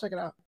 so I'll check it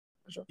out.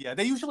 Sure. Yeah,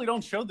 they usually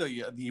don't show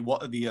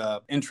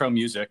the intro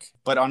music,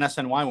 but on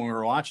SNY when we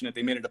were watching it,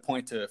 they made it a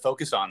point to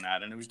focus on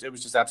that, and it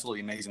was just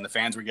absolutely amazing. The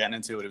fans were getting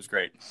into it; it was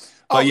great.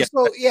 But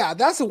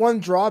that's the one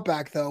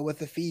drawback though with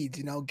the feeds.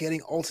 You know, getting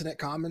alternate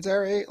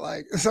commentary.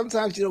 Like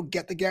sometimes you don't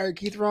get the Gary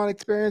Keithron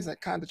experience. That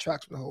kind of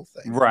detracts from the whole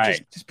thing.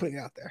 Right. Just putting it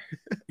out there.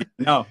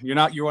 No,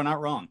 you are not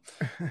wrong.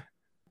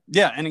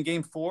 Yeah, and in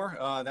Game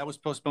 4, that was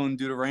postponed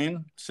due to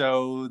rain,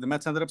 so the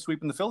Mets ended up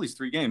sweeping the Phillies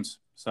 3 games.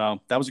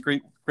 So that was a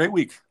great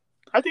week.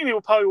 I think they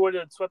probably would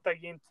have swept that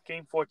game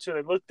 4 too.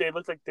 They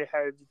looked like they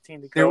had a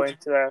team to go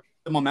into that.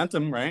 The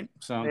momentum, right?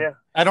 So yeah,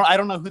 I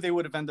don't know who they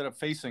would have ended up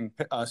facing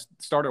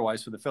starter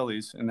wise for the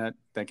Phillies in that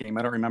game.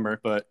 I don't remember,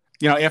 but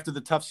after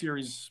the tough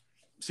series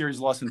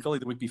loss in Philly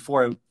the week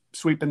before,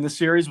 sweeping this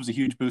series was a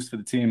huge boost for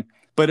the team.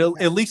 But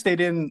at least they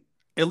didn't.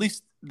 At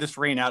least this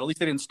rain out. At least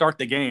they didn't start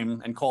the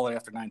game and call it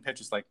after 9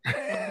 pitches. Like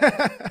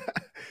that's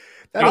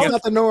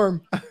not the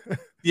norm.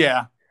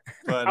 Yeah.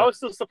 But, I was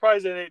still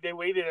surprised that they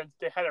waited and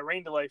they had a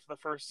rain delay for the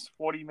first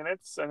 40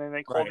 minutes, and then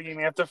they called the game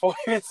after 40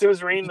 minutes. It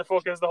was rain in the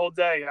forecast the whole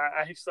day.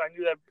 I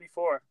knew that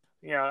before.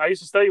 I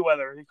used to study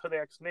weather. You could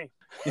ask me.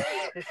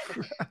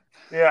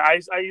 Yeah, I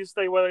used to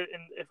study weather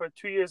for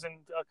 2 years in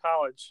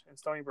college in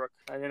Stony Brook,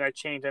 and then I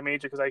changed. I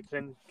majored because I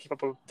couldn't keep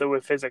up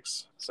with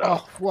physics. So.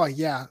 Oh well,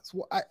 yeah.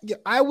 So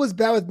I was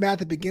bad with math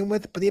to begin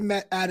with, but they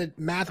added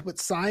math with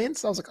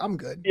science. I was like, I'm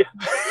good.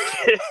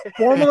 Yeah.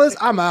 Formulas,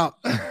 I'm out.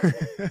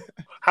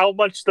 How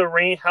much the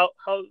rain? How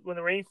when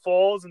the rain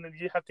falls, and then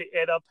you have to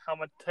add up how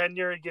much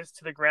tenure it gives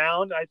to the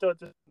ground. I thought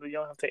you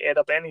don't have to add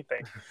up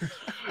anything,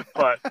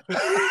 but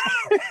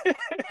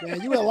yeah,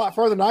 you went a lot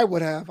further than I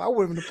would have. I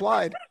wouldn't have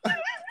applied.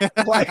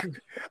 like,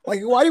 why do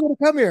you want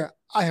to come here?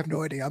 I have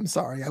no idea. I'm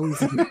sorry. I was.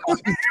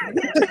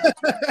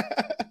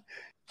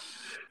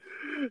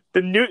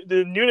 The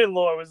Noonan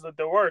law was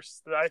the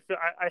worst. I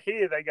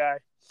hated that guy.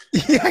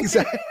 Yeah,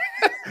 exactly.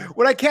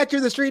 When I catch you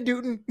in the street,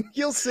 Newton,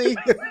 you'll see.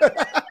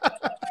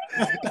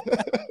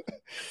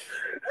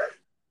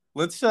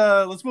 Let's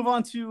move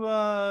on to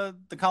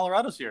the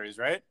Colorado series,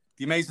 right?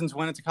 The Amazons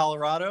went into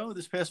Colorado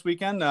this past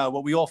weekend.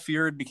 What we all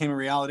feared became a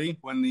reality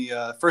when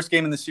the first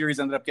game in the series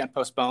ended up getting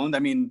postponed. I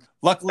mean,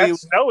 luckily, that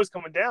snow was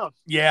coming down.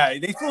 Yeah,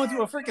 they flew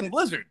into a freaking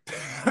blizzard.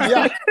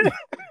 Yeah.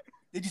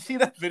 Did you see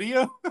that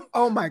video?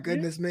 Oh my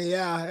goodness me!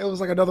 Yeah, it was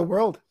like another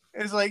world.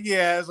 It's like,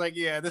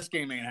 this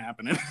game ain't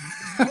happening.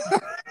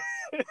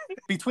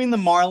 Between the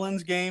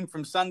Marlins game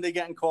from Sunday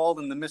getting called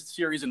and the missed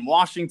series in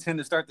Washington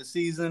to start the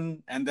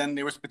season, and then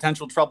there was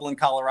potential trouble in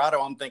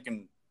Colorado, I'm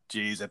thinking,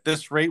 geez, at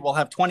this rate, we'll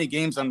have 20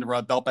 games under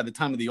our belt by the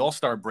time of the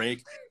All-Star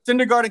break.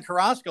 Syndergaard and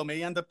Carrasco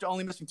may end up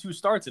only missing 2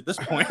 starts at this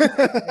point.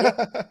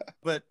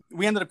 But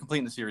we ended up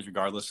completing the series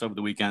regardless over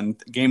the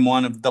weekend. Game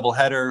 1 of the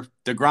doubleheader,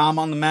 DeGrom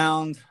on the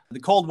mound. The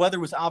cold weather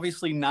was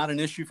obviously not an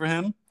issue for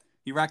him.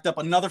 He racked up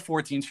another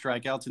 14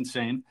 strikeouts,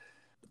 insane.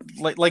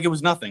 Like it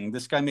was nothing.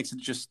 This guy makes it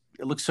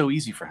looks so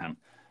easy for him.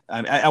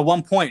 At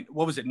one point,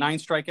 what was it?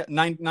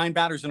 9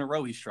 batters in a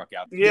row he struck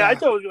out. Yeah, I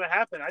thought it was going to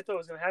happen. I thought it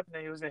was going to happen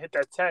that he was going to hit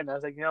that 10. I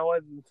was like, you know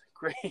what?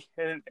 Great.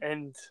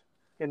 And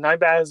 9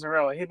 batters in a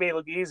row. He made it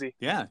look easy.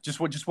 Yeah, just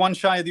one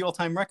shy of the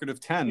all-time record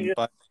of 10,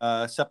 but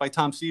set by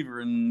Tom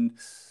Seaver in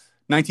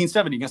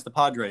 1970 against the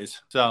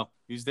Padres. So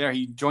he's there.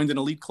 He joined an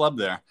elite club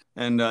there.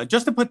 And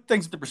just to put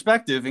things into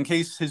perspective, in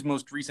case his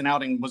most recent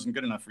outing wasn't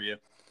good enough for you,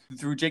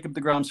 through Jacob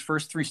deGrom's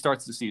first 3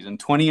 starts of the season,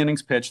 20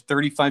 innings pitched,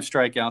 35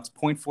 strikeouts,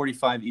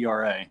 .45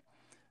 ERA.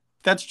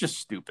 That's just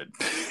stupid.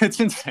 It's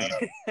insane.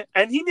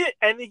 and he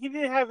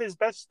didn't have his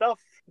best stuff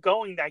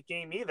going that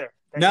game either.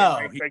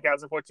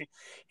 Strikeouts in 14.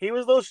 He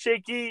was a little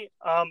shaky.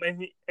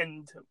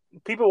 And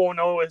people won't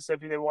know this if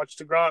they watch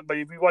DeGrom, but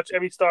if you watch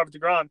every start of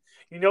DeGrom,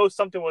 you know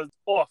something was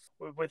off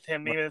with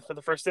him even for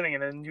the first inning,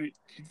 and then you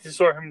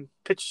saw him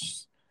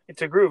pitch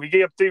into groove. He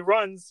gave up 3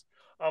 runs,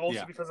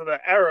 mostly because of the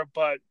error,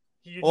 but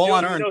you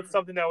know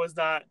something that was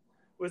not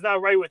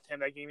right with him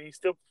that game. He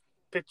still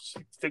pitched,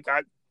 still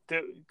got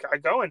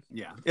going.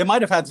 Yeah, it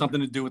might have had something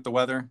to do with the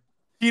weather.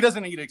 He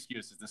doesn't need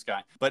excuses, this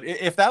guy. But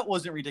if that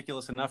wasn't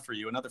ridiculous enough for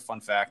you, another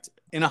fun fact: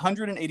 in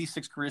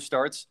 186 career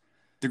starts,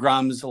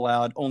 DeGrom has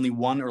allowed only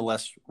 1 or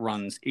less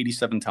runs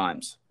 87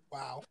 times.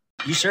 Wow.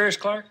 You serious,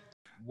 Clark?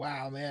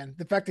 Wow, man.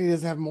 The fact that he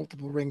doesn't have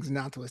multiple rings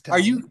now to his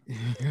talent. Are you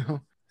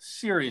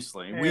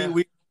seriously? Yeah.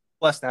 We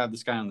blessed to have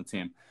this guy on the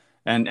team.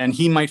 And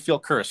he might feel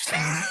cursed,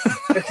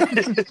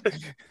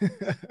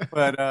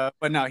 but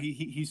no,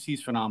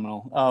 he's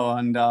phenomenal.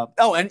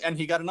 And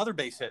he got another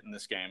base hit in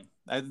this game.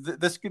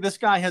 This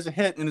guy has a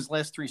hit in his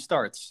last 3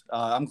 starts.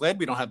 I'm glad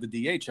we don't have the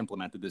DH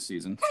implemented this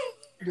season.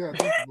 Yeah,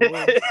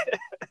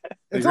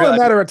 it's only a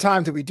matter of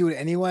time till we do it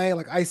anyway.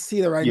 Like, I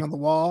see the writing on the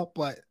wall,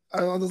 but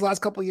those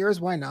last couple of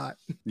years, why not?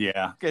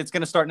 Yeah, it's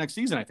going to start next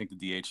season, I think,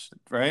 the DH,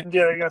 right?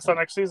 Yeah, they're going to start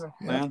next season.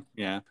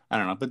 Yeah. I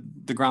don't know,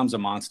 but DeGrom's a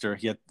monster.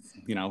 He had,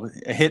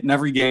 a hit in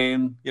every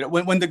game.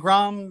 When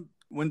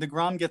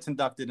DeGrom gets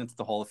inducted into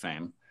the Hall of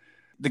Fame,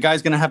 the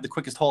guy's going to have the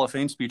quickest Hall of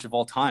Fame speech of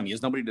all time. He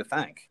has nobody to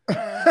thank.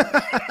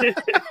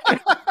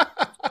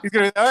 He's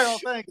going to be, all right, well,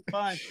 thanks,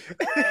 fine.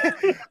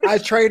 I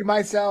trained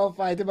myself.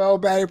 I did my own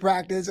batting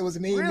practice. It was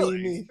me.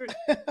 Absolutely.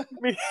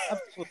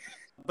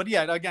 But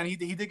yeah, again, he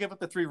did give up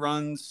the 3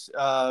 runs.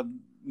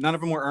 None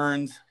of them were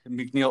earned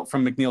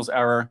from McNeil's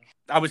error.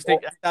 I was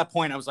thinking at that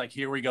point, I was like,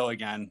 here we go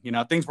again.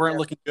 Things weren't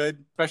looking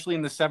good, especially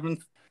in the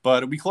 7th.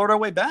 But we clawed our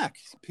way back.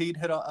 Pete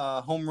hit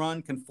a home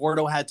run.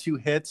 Conforto had 2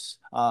 hits.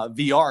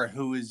 VR,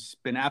 who has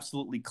been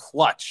absolutely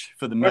clutch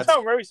for the Mets. That's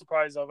not very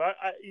surprised of.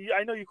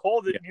 I know you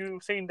called it. Yeah. You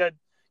were saying that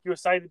you were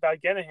excited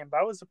about getting him, but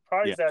I was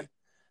surprised at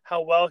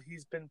how well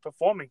he's been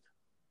performing.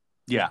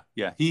 Yeah.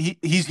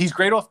 He's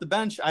great off the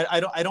bench. I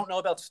don't know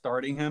about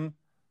starting him.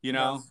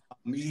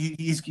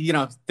 He's they're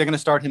going to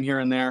start him here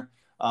and there.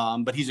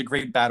 But he's a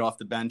great bat off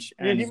the bench.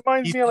 And he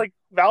reminds me of like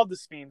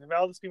Valdespin.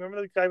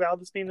 Remember the guy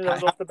Valdespin that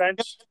was off the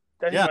bench?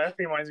 That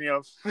reminds me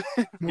of.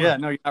 Yeah,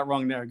 no, you're not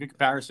wrong there. Good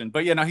comparison.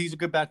 But he's a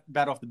good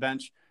bat off the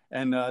bench.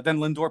 And then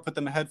Lindor put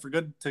them ahead for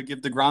good to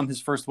give DeGrom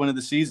his first win of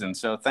the season.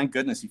 So thank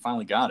goodness he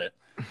finally got it.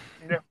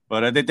 Yeah.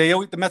 But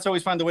the Mets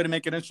always find a way to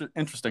make it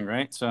interesting,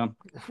 right? So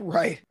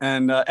right.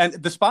 And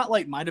the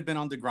spotlight might have been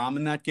on DeGrom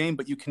in that game,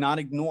 but you cannot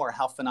ignore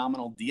how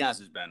phenomenal Diaz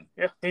has been.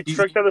 Yeah, he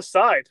struck out the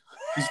side.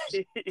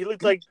 He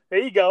looked like, there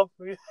you go,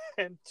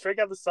 and strike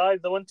out the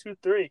side. The 1, 2,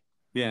 3.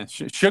 Yeah,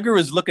 Sugar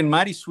is looking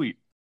mighty sweet.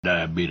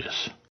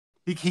 Diabetes.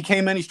 He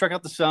came in, he struck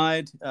out the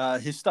side.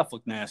 His stuff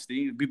looked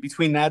nasty.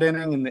 Between that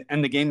inning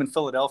and the game in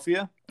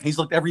Philadelphia, he's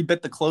looked every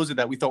bit the closer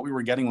that we thought we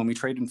were getting when we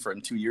traded for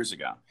him 2 years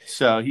ago.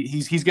 So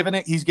he's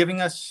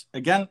giving us,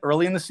 again,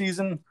 early in the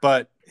season,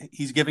 but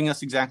he's giving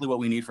us exactly what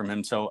we need from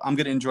him. So I'm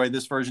going to enjoy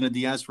this version of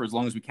Diaz for as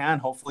long as we can.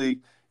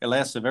 Hopefully it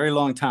lasts a very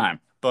long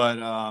time. But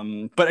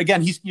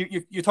again,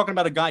 you're talking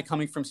about a guy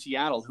coming from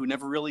Seattle who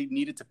never really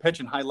needed to pitch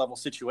in high-level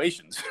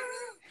situations.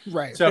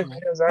 Right. So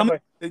exactly.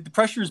 The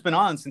pressure's been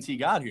on since he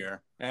got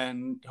here,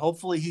 and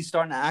hopefully he's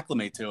starting to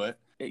acclimate to it.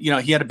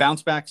 He had a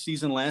bounce back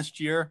season last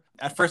year.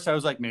 At first I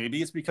was like,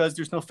 maybe it's because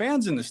there's no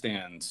fans in the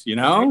stands, He's,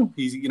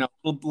 a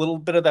little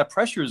bit of that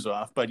pressure's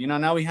off, but,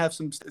 now we have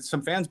some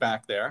fans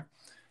back there,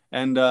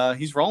 and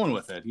he's rolling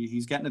with it.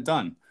 He's getting it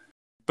done.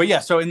 But yeah,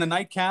 so in the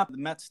nightcap, the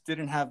Mets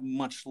didn't have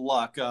much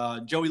luck.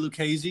 Joey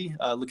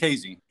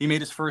Lucchesi, he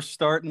made his first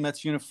start in the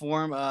Mets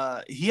uniform.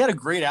 He had a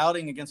great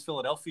outing against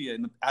Philadelphia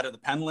out of the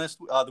pen list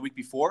the week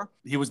before.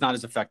 He was not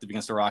as effective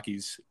against the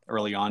Rockies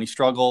early on. He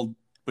struggled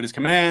with his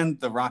command.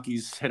 The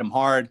Rockies hit him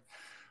hard.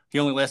 He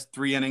only lasted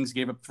 3 innings,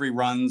 gave up 3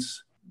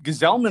 runs.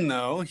 Gesellman,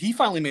 though, he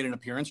finally made an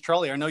appearance.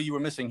 Charlie, I know you were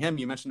missing him.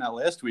 You mentioned that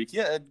last week.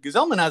 Yeah,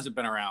 Gesellman hasn't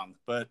been around,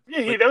 but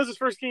that was his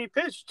first game he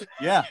pitched.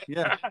 Yeah,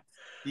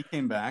 he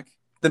came back.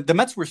 The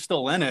Mets were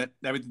still in it.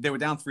 They were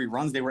down 3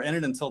 runs. They were in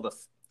it until the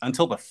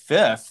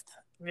 5th.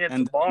 Yeah,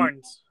 and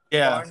Barnes.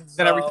 Yeah, Barnes,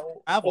 then everything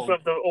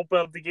open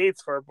up the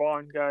gates for a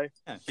Barnes guy.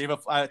 Yeah, gave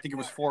up. I think it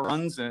was 4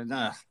 runs. And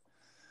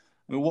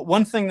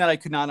one thing that I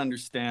could not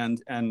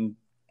understand, and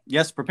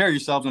yes, prepare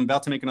yourselves. I'm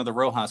about to make another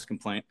Rojas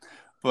complaint,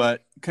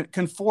 but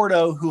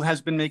Conforto, who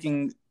has been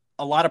making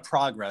a lot of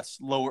progress,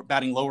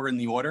 batting lower in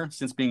the order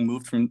since being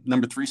moved from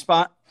number 3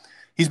 spot,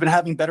 he's been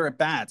having better at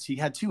bats. He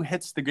had 2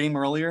 hits the game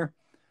earlier.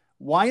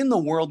 Why in the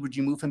world would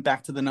you move him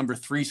back to the number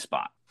 3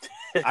 spot?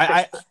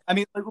 I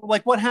mean,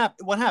 like what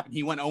happened?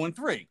 He went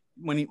 0-3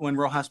 when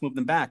Rojas moved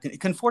him back.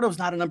 Conforto's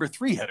not a number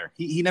 3 hitter.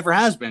 He never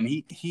has been.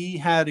 He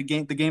had the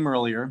game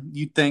earlier.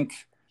 You'd think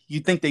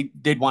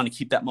they'd want to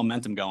keep that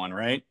momentum going,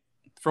 right?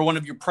 For one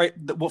of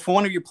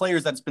your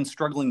players that's been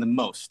struggling the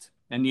most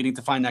and needing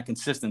to find that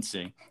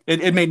consistency.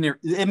 It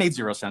made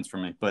 0 sense for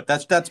me. But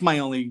that's my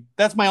only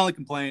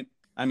complaint.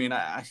 I mean,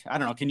 I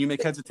don't know. Can you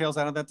make heads or tails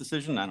out of that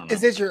decision? I don't know.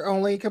 Is this your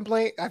only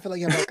complaint? I feel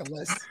like you have like a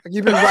list. Like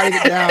you've been writing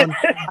it down.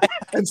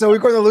 And so we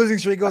go to the losing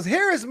streak. He goes,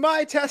 here is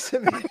my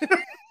testament.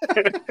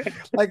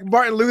 Like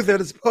Martin Luther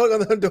that's put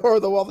on the door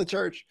of the wall of the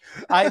church.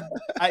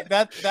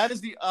 That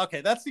is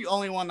that's the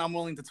only one I'm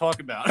willing to talk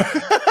about.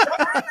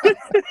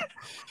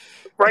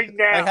 Right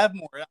now. I have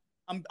more.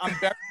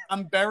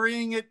 I'm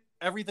burying it,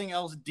 everything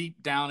else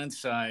deep down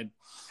inside.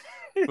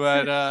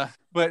 But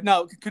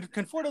no,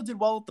 Conforto did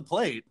well at the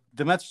plate.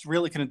 The Mets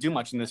really couldn't do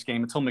much in this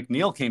game until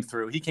McNeil came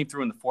through. He came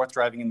through in the fourth,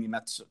 driving in the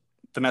Mets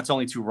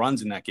only 2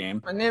 runs in that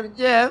game.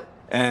 Yeah.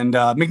 And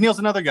McNeil's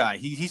another guy.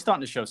 He's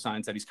starting to show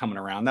signs that he's coming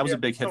around. That was a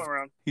big hit.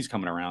 He's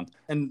coming around.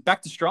 And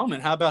back to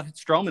Stroman. How about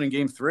Stroman in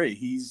Game 3?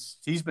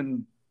 He's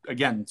been,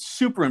 again,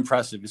 super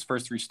impressive his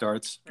first 3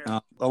 starts.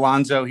 Yeah.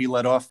 Alonso, he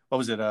led off. What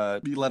was it?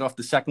 He led off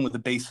the second with a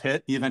base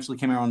hit. He eventually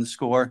came around the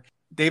score.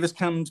 Davis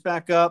comes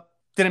back up.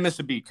 Didn't miss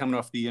a beat coming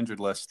off the injured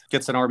list.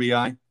 Gets an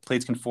RBI,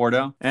 plays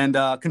Conforto. And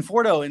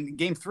Conforto in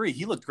Game 3,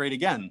 he looked great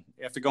again.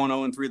 After going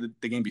 0-3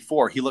 the game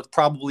before, he looked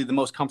probably the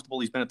most comfortable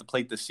he's been at the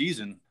plate this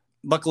season.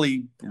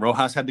 Luckily,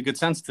 Rojas had the good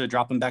sense to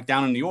drop him back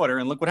down in the order,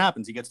 and look what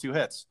happens. He gets 2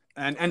 hits.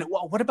 And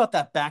what about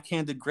that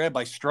backhanded grab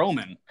by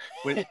Stroman?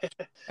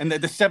 And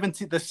the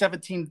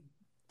 17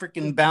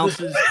 freaking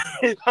bounces.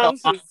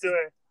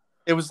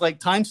 It was like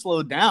time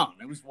slowed down.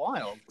 It was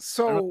wild.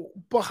 So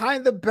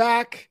behind the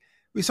back,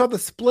 we saw the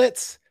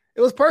splits. It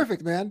was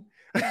perfect, man.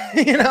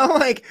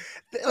 like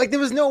there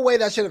was no way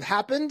that should have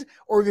happened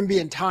or even be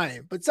in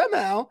time. But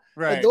somehow,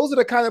 like, those are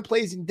the kind of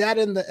plays that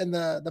in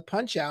the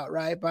punch out,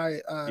 right, by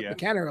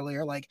McCann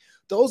earlier. Like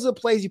those are the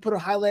plays you put on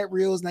highlight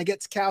reels, and that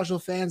gets casual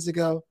fans to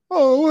go,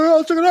 "Oh,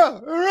 well, check it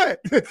out. All right,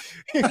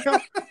 things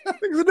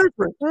are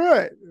different. All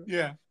right."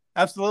 Yeah.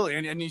 Absolutely,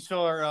 and you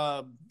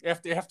saw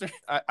after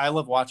I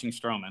love watching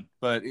Stroman,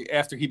 but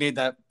after he made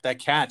that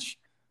catch,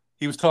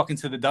 he was talking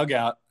to the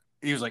dugout.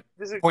 He was like,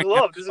 "This is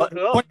glove. This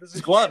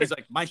is glove." He's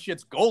like, "My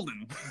shit's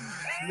golden."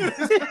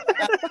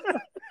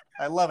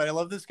 I love it. I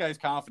love this guy's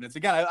confidence.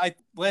 Again, I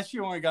last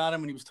year when we got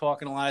him and he was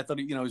talking a lot, I thought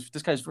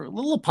this guy's a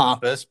little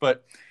pompous,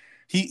 but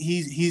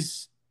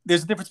he's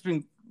there's a difference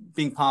between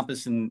being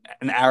pompous and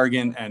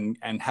arrogant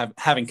and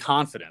having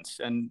confidence.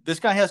 And this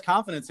guy has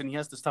confidence and he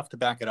has the stuff to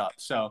back it up.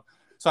 So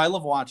I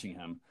love watching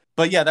him.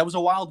 But yeah, that was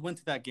a wild win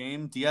to that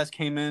game. Diaz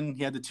came in,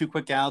 he had the 2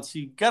 quick outs.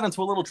 He got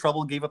into a little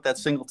trouble, gave up that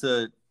single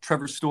to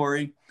Trevor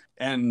Story.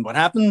 And what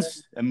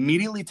happens?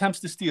 Immediately attempts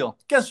to steal.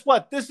 Guess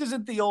what? This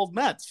isn't the old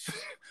Mets.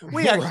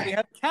 We actually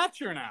have a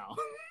catcher now.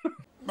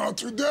 Not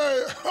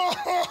today.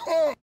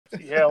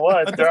 Yeah,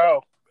 what?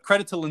 Throw.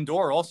 Credit to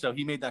Lindor also.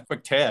 He made that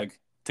quick tag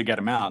to get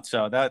him out.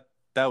 So that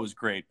was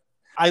great.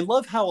 I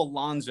love how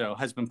Alonso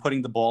has been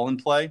putting the ball in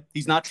play.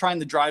 He's not trying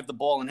to drive the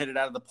ball and hit it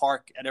out of the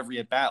park at every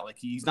at bat. Like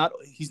he's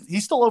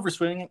still over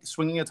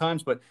swinging at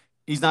times, but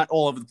he's not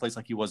all over the place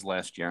like he was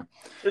last year.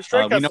 The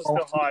strikeouts are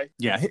still high.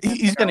 Yeah,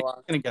 he's going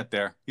to get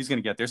there. He's going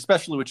to get there,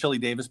 especially with Chili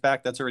Davis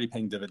back. That's already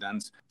paying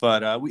dividends.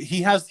 But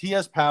he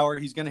has power.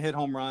 He's going to hit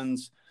home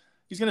runs.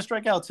 He's going to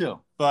strike out too.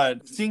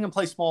 But seeing him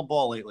play small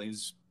ball lately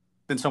has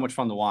been so much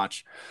fun to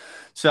watch.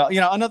 So,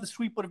 another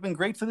sweep would have been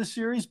great for this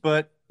series,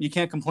 but you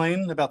can't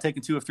complain about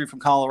taking 2 of 3 from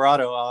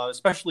Colorado,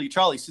 especially,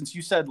 Charlie, since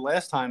you said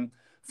last time,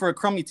 for a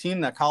crummy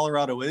team that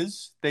Colorado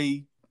is,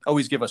 they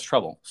always give us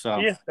trouble. So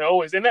yeah, they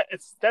always. And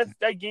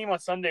that game on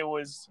Sunday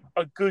was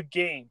a good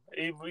game.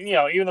 Even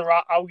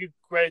I'll give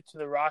credit to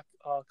the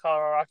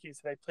Colorado Rockies.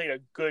 They played a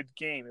good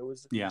game. It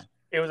was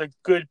a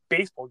good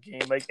baseball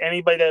game. Like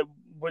anybody that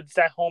would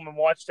sat home and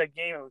watch that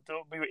game,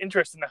 we were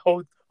interested in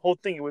the whole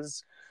thing. It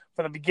was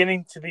from the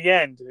beginning to the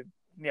end.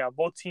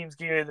 Both teams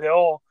gave it their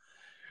all.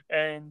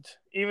 And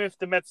even if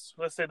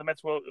let's say the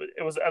Mets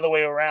it was the other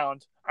way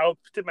around, I would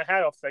tip my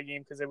hat off to that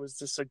game because it was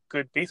just a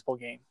good baseball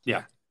game.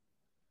 Yeah.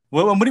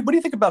 Well, what do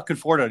you think about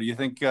Conforto? Do you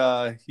think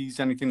he's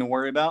anything to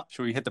worry about?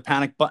 Should we hit the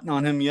panic button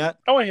on him yet?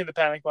 I won't hit the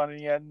panic button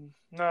yet.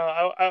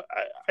 No,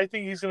 I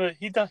think he's gonna.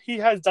 He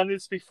has done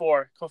this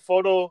before.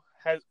 Conforto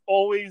has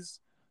always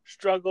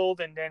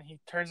struggled, and then he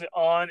turns it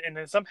on, and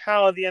then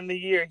somehow at the end of the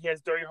year he has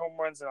 30 home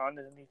runs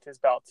underneath his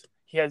belt.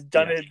 He has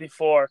done it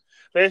before.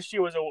 Last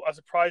year was a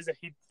surprise that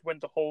he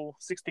went the whole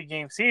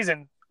 60-game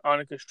season on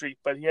a good streak,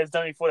 but he has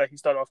done it before that. He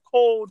started off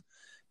cold,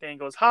 then he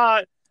goes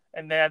hot.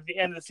 And then at the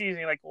end of the season,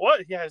 you're like,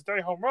 what? He has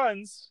 30 home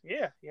runs?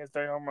 Yeah, he has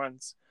 30 home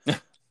runs.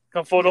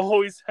 Conforto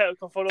always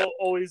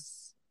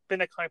been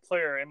that kind of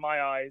player in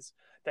my eyes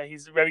that he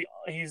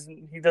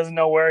doesn't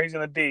know where he's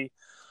going to be.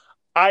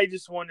 I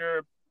just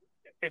wonder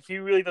if he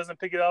really doesn't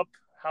pick it up,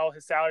 how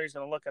his salary is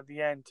going to look at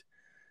the end.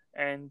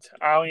 And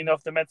I don't even know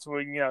if the Mets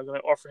were, going to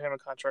offer him a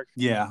contract.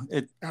 Yeah,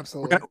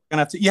 absolutely.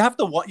 You have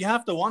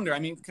to wonder. I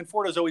mean,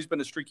 Conforto's always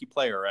been a streaky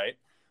player, right?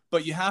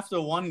 But you have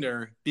to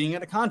wonder, being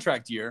in a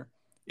contract year,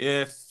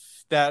 if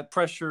that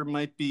pressure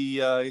might be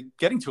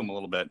getting to him a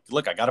little bit.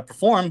 Look, I got to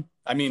perform.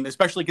 I mean,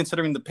 especially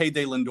considering the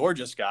payday Lindor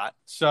just got.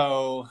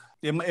 So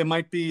it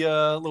might be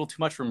a little too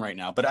much for him right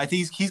now. But I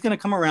think he's going to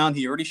come around.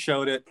 He already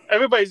showed it.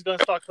 Everybody's going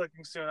to start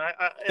clicking soon.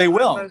 They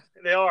will.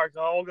 They are.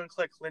 They're all going to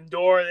click.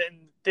 Lindor,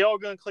 and they're all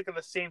going to click at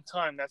the same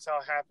time. That's how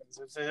it happens.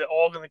 They're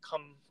all going to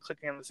come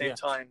clicking at the same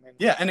time.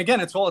 And again,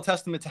 it's all a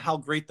testament to how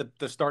great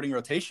the starting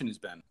rotation has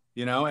been,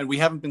 and we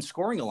haven't been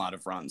scoring a lot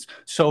of runs.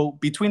 So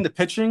between the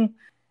pitching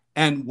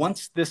and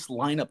once this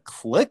lineup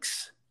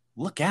clicks,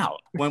 look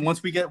out.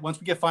 Once we get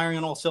firing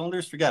on all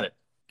cylinders, forget it.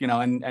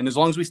 And as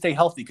long as we stay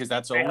healthy, because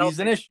that's always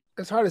an issue.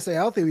 It's hard to stay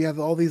healthy. We have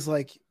all these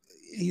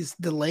these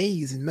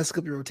delays and messing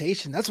up your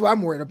rotation. That's what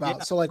I'm worried about.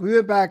 Yeah. So we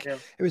went back and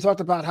we talked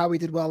about how we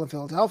did well in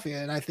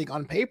Philadelphia, and I think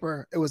on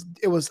paper it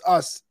was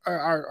us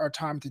our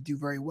time to do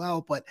very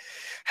well. But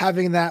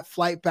having that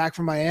flight back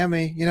from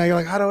Miami, you're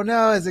like, I don't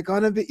know, is it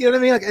going to be? You know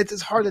what I mean?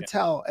 It's hard to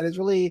tell, and it's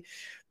really.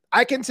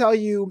 I can tell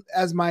you,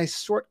 as my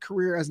short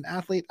career as an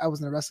athlete, I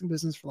was in the wrestling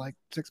business for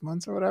 6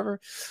 months or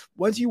whatever.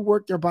 Once you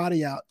work your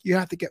body out, you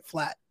have to get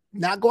flat.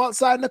 Not go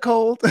outside in the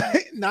cold,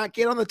 not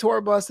get on the tour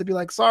bus and be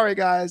like, sorry,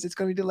 guys, it's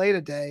going to be delayed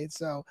a day.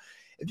 So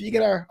if you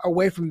get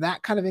away from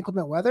that kind of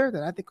inclement weather,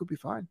 then I think we'll be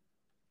fine.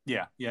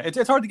 Yeah.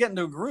 It's hard to get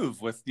into a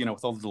groove with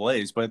all the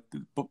delays, but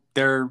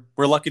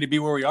we're lucky to be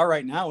where we are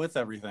right now with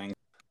everything.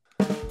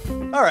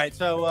 All right.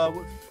 So, all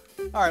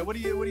right. What do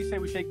you say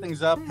we shake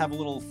things up, have a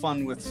little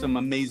fun with some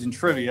amazing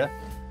trivia?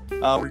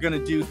 We're going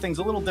to do things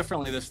a little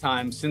differently this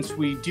time since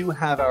we do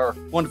have our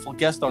wonderful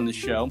guest on the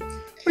show.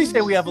 What do you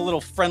say we have a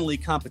little friendly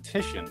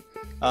competition?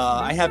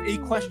 I have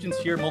 8 questions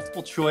here,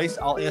 multiple choice.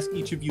 I'll ask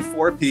each of you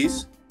 4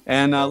 apiece,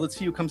 and let's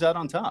see who comes out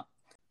on top.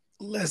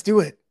 Let's do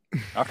it.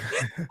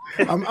 Okay.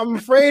 I'm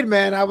afraid,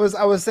 man. I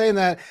was saying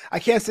that I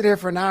can't sit here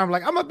for an hour. I'm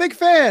like, I'm a big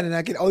fan, and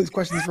I get all these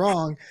questions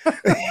wrong.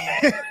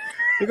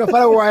 You're gonna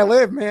find out where I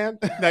live, man.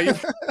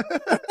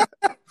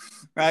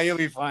 No, you'll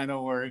be fine.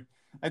 Don't worry.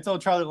 I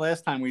told Charlie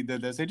last time we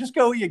did this, hey, just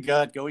go with your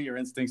gut, go with your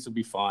instincts, will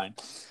be fine.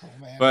 Oh,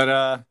 man.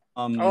 But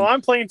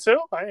I'm playing too.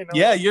 I didn't know.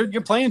 Yeah,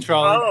 you're playing,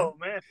 Charlie. Oh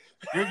man,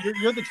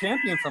 you're the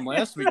champion from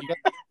last week. You got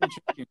the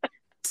champion.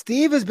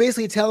 Steve is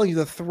basically telling you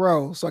to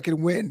throw so I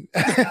can win.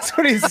 That's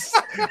what he's.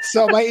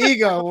 So my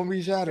ego won't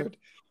be shattered.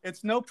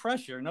 It's no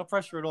pressure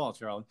at all,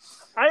 Charlie.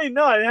 I didn't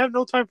know. I didn't have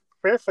no time to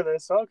prepare for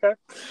this. Okay.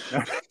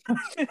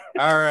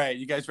 All right,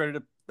 you guys ready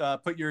to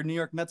put your New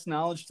York Mets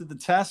knowledge to the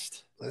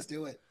test? Let's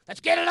do it. Let's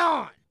get it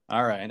on.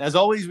 All right. As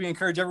always, we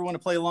encourage everyone to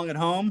play along at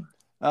home.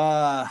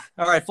 All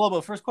right,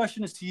 Flobo, first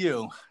question is to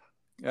you.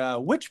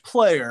 Which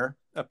player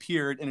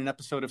appeared in an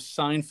episode of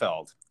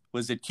Seinfeld?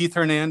 Was it Keith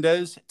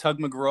Hernandez, Tug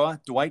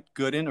McGraw, Dwight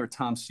Gooden, or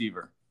Tom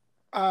Seaver?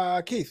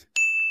 Keith.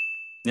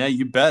 Yeah,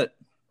 you bet.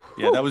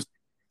 Yeah, that was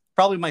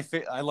probably my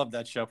favorite. I love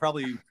that show.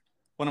 Probably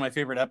one of my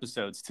favorite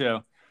episodes too.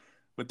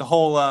 With the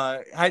whole,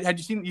 have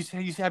you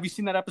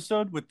seen that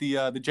episode with the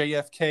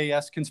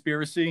JFK-esque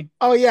conspiracy?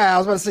 Oh yeah, I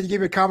was about to say you gave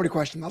me a comedy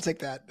question. I'll take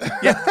that.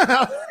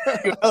 Yeah,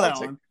 you know that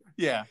one.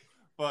 Yeah,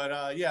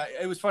 but yeah,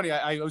 it was funny.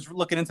 I was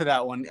looking into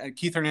that one.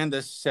 Keith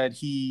Hernandez said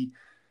he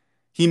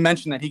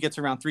mentioned that he gets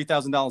around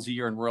 $3,000 a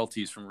year in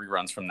royalties from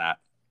reruns from that.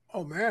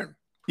 Oh man.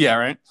 Yeah,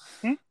 right.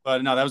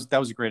 But no, that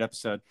was a great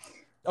episode.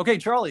 Okay,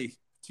 Charlie,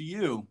 to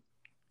you.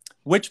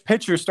 Which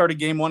pitcher started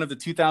Game 1 of the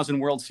 2000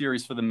 World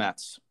Series for the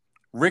Mets?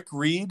 Rick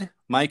Reed,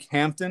 Mike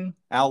Hampton,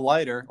 Al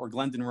Leiter, or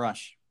Glendon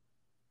Rush?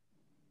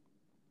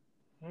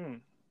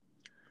 I'm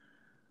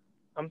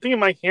thinking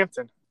Mike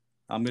Hampton.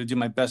 I'm going to do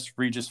my best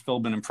Regis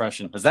Philbin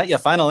impression. Is that your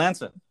final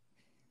answer?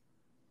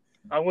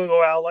 I'm going to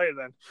go Al Leiter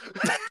then.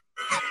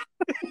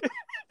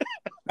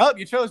 Oh,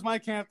 you chose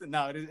Mike Hampton.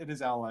 No, it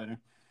is Al Leiter.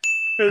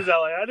 It is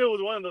Al Leiter. I knew it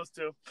was one of those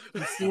two.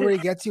 You see where he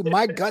gets you?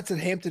 My gut's at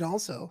Hampton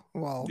also.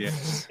 Well,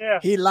 yeah.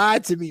 He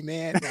lied to me,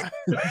 man.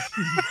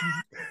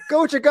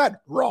 Go with your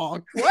gut.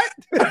 Wrong. What?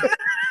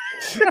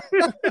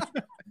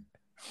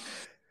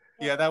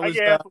 Yeah, that was. I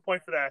get half a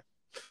point for that.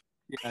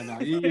 Yeah, no,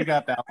 you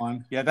got that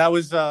one. Yeah, that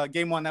was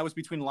Game 1. That was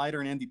between Leiter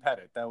and Andy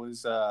Pettit. That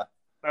was. That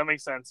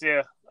makes sense.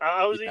 Yeah,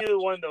 I was either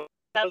one though.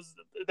 That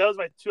was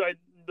my two.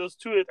 Those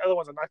two other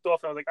ones I knocked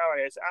off, and I was like, all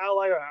right, it's Al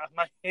Leiter,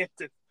 Mike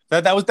Hampton.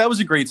 That was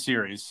a great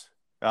series.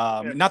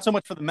 Not so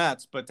much for the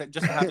Mets, but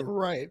just to have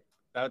right.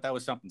 That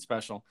was something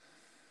special.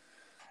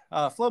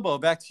 Flobo,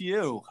 back to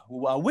you.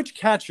 Which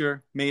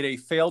catcher made a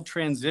failed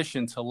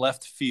transition to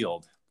left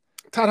field?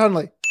 Todd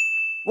Hundley.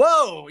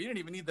 Whoa, you didn't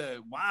even need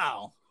the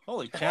wow.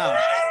 Holy cow.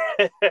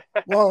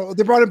 Well,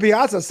 they brought in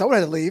Piazza. Someone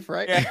had to leave,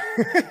 right?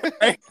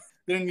 Yeah.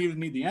 Didn't even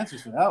need the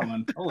answers for that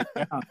one. Holy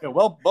cow. Yeah,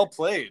 well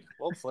played.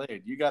 Well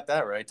played. You got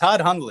that right. Todd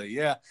Hundley,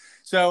 yeah.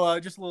 So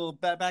just a little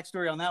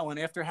backstory on that one.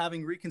 After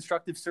having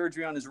reconstructive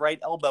surgery on his right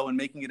elbow and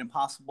making it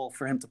impossible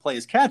for him to play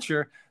as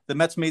catcher, the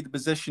Mets made the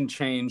position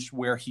change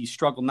where he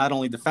struggled not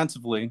only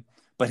defensively,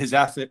 but his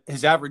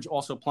average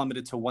also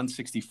plummeted to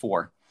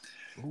 164.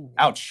 Ooh.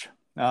 Ouch.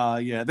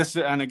 Yeah,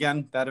 and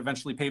again, that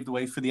eventually paved the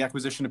way for the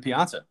acquisition of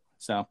Piazza.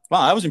 So,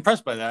 wow, I was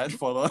impressed by that.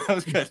 That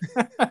was good.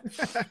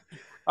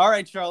 All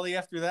right, Charlie.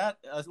 After that,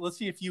 let's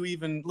see if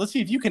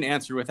you can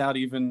answer without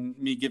even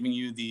me giving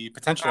you the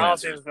potential I don't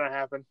answer. think it's gonna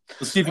happen.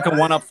 Let's see if you can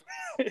one up.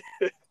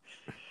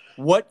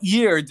 What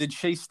year did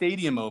Shea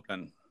Stadium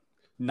open?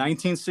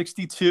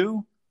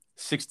 1962,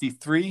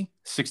 63,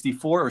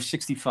 64, or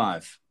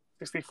 65?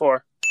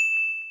 64.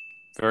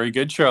 Very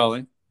good,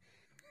 Charlie.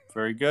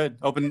 Very good.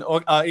 Open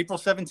April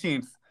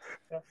 17th.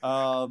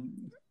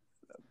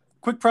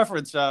 Quick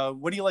preference.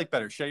 What do you like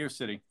better, Shea or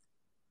City?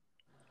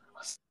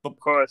 Of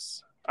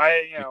course.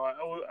 I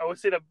would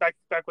say that back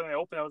when they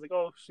opened, I was like,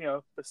 oh,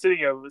 the city,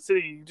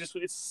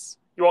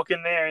 you walk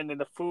in there and then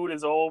the food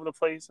is all over the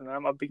place, and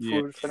I'm a big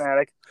food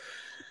fanatic.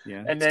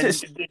 Yeah. And then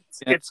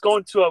it's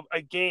going to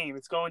a game.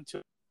 It's going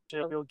to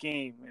a real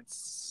game.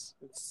 It's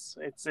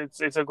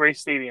a great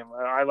stadium.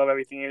 I love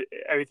everything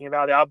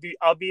about it.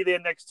 I'll be there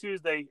next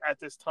Tuesday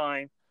at this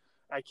time.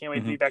 I can't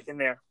wait to be back in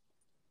there.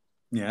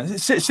 Yeah,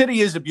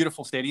 City is a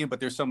beautiful stadium, but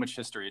there's so much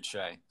history at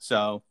Shea.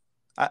 So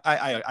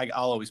I'll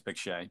always pick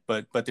Shea,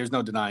 but there's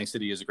no denying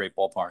City is a great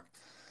ballpark.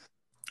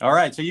 All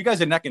right, so you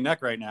guys are neck and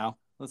neck right now.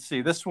 Let's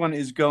see. This one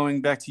is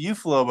going back to you,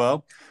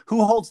 Flobo.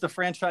 Who holds the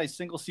franchise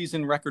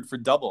single-season record for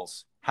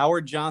doubles?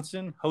 Howard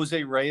Johnson,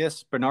 Jose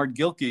Reyes, Bernard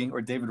Gilkey,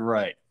 or David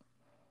Wright?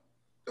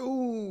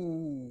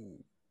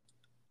 Ooh.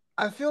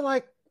 I feel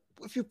like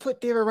if you put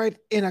David Wright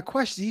in a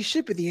question, he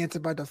should be the answer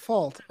by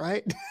default,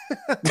 right?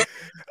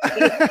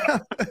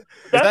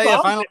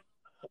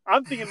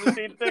 I'm thinking the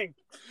same thing.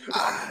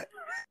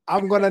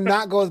 I'm going to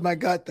not go with my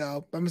gut,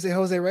 though. I'm going to say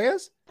Jose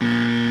Reyes.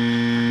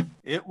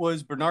 It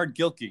was Bernard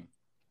Gilkey.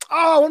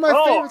 Oh, one of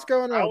my favorites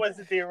going on. I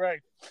wasn't there right.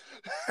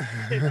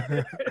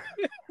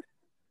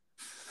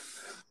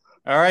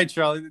 All right,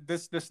 Charlie.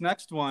 This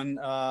next one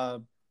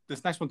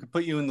could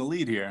put you in the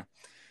lead here.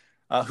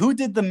 Who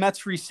did the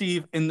Mets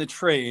receive in the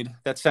trade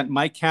that sent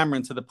Mike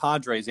Cameron to the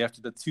Padres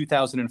after the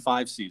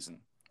 2005 season?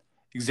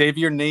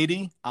 Xavier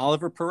Nady,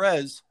 Oliver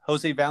Perez,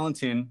 Jose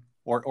Valentin,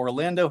 or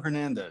Orlando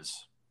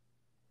Hernandez?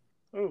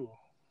 Ooh.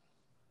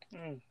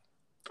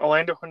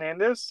 Orlando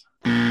Hernandez?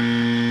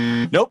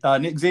 Nope.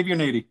 Xavier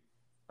Nady.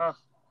 Oh,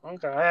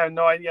 okay. I have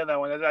no idea that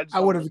one. I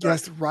would have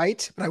guessed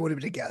right, but I would have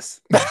been a guess.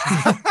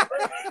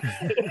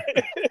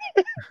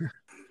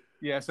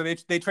 Yeah, so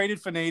they traded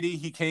for Nady.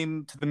 He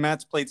came to the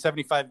Mets, played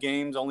 75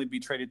 games, only to be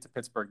traded to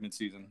Pittsburgh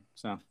midseason.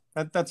 So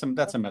that's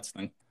a Mets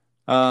thing.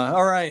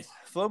 All right,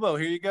 Flobo,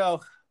 here you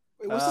go.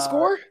 Wait, what's the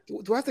score?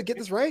 Do I have to get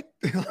this right?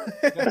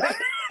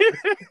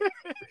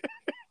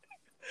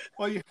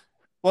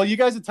 Well, you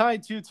guys are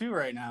tied 2-2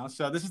 right now.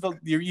 So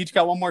you each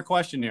got one more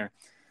question here.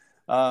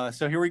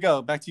 So here we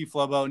go. Back to you,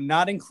 Flobo.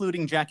 Not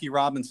including Jackie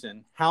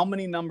Robinson, how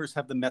many numbers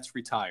have the Mets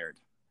retired?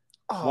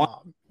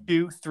 1,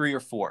 2, 3, or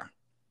 4?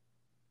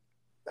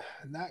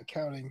 Not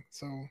counting.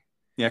 So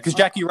yeah, because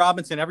Jackie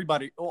Robinson,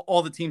 everybody,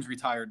 all the teams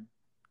retired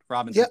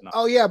Robinson. Yeah.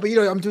 Oh yeah, but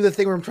I'm doing the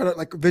thing where I'm trying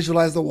to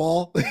visualize the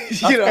wall.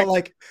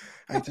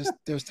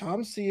 There's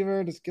Tom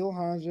Seaver, there's Gil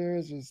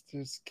Hodges,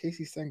 there's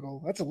Casey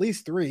Stengel. That's at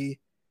least 3.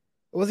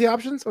 What was the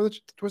options?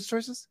 What's the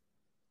choices?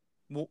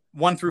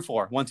 1 through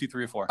 4. 1, 2,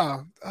 3, or 4.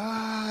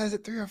 Oh, is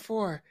it 3 or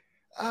 4?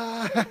 Can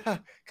I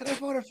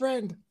phone a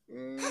friend?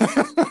 You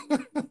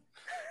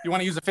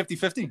want to use a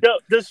 50-50? No,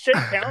 does Shea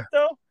count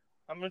though?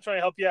 I'm gonna try to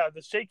help you out.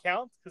 Does Shea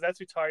count? Because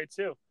that's retired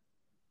too,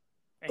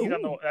 and he's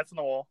that's on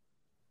the wall.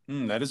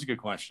 That is a good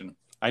question.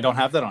 I don't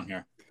have that on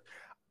here.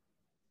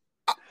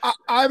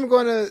 I'm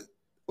gonna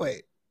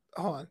wait.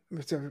 Hold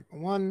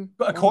on.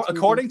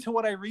 According to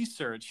what I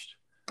researched,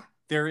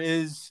 there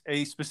is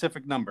a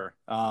specific number,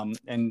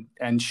 and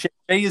Shea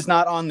is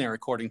not on there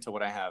according to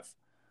what I have.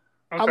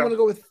 Okay. I'm gonna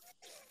go with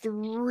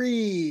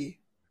 3,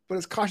 but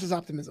it's cautious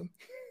optimism.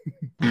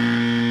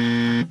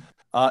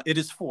 It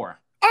is 4.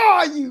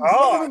 Oh, you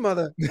son of a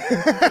mother.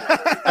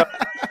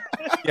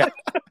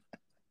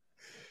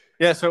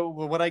 Yeah. So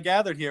what I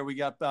gathered here, we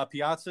got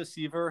Piazza,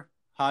 Seaver,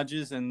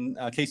 Hodges, and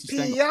Casey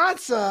Stengel.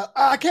 Piazza.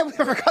 I can't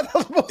believe I forgot that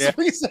was the most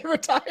recent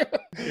retired.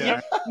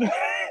 Yeah.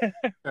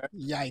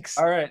 Yikes.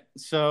 All right.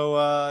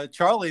 So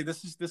Charlie,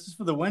 this is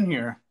for the win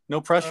here. No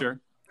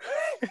pressure.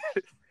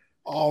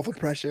 All the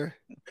pressure.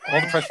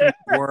 All the pressure in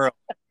the world.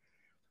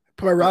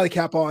 Put my rally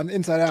cap on,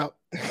 inside out.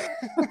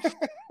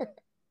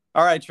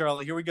 All right,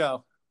 Charlie, here we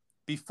go.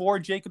 Before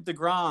Jacob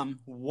deGrom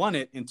won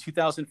it in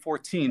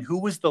 2014, who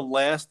was the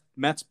last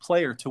Mets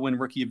player to win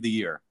Rookie of the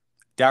Year?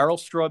 Darryl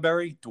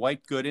Strawberry,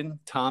 Dwight Gooden,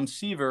 Tom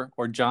Seaver,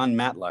 or John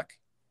Matlack?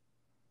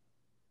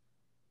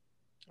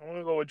 I'm going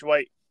to go with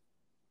Dwight.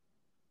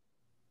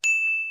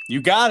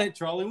 You got it.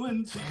 Charlie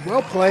wins.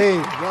 Well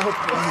played.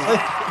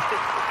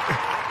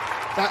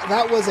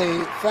 That was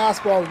a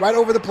fastball right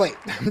over the plate.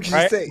 I'm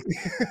just saying.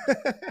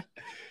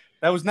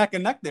 That was neck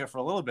and neck there for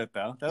a little bit,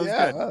 though. That was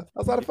good. That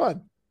was a lot of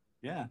fun.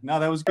 Yeah, no,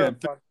 that was good.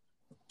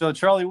 So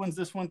Charlie wins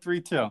this one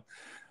 3-2.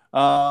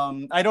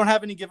 I don't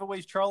have any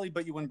giveaways, Charlie,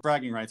 but you win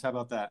bragging rights. How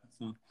about that?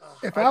 So.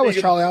 If I was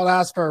Charlie, I'll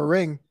ask for a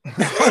ring.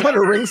 I want a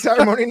ring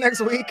ceremony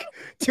next week.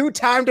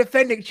 2-time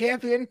defending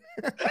champion.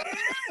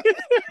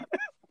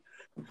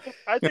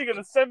 I think you're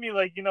gonna send me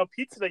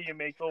pizza that you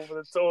make all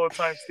the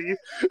time, Steve.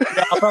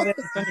 Yeah, I'll probably have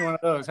to send you one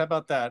of those. How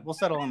about that? We'll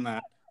settle on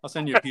that. I'll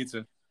send you a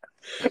pizza.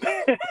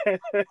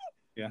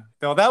 Yeah.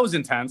 Well, that was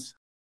intense.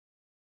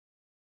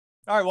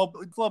 All right. Well,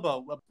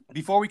 Flobo,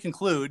 before we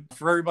conclude,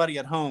 for everybody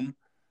at home,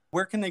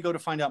 where can they go to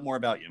find out more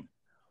about you?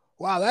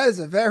 Wow, that is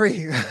a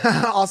very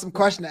awesome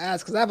question to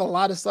ask because I have a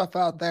lot of stuff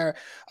out there.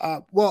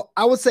 Well,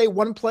 I would say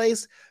one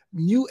place,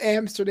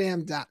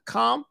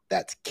 newamsterdam.com.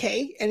 That's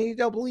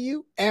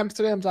KNEW,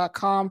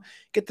 Amsterdam.com.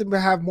 Get them to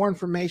have more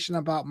information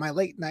about my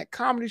late night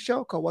comedy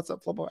show called What's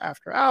Up Flobo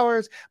After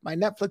Hours, my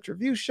Netflix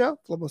review show,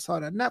 Flobo Saw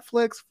It on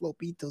Netflix,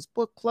 Flobito's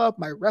Book Club,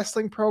 my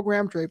wrestling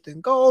program, Draped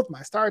in Gold,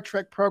 my Star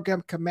Trek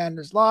program,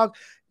 Commander's Log,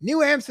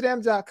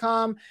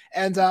 newamsterdam.com,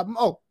 and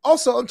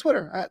also on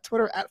Twitter at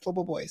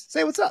Flobo Boys.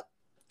 Say what's up.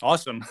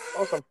 Awesome.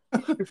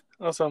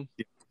 Awesome.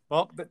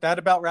 Well, that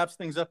about wraps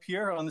things up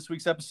here on this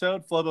week's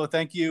episode. Flobo,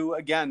 thank you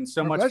again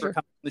so much pleasure. for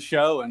coming on the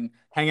show and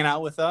hanging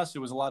out with us. It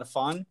was a lot of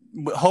fun.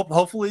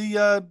 Hopefully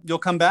you'll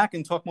come back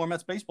and talk more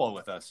Mets baseball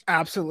with us.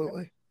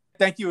 Absolutely.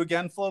 Thank you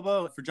again,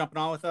 Flobo, for jumping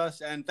on with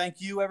us. And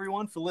thank you,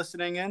 everyone, for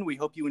listening in. We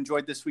hope you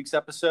enjoyed this week's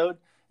episode.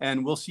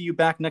 And we'll see you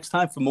back next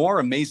time for more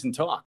Amazing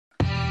Talk.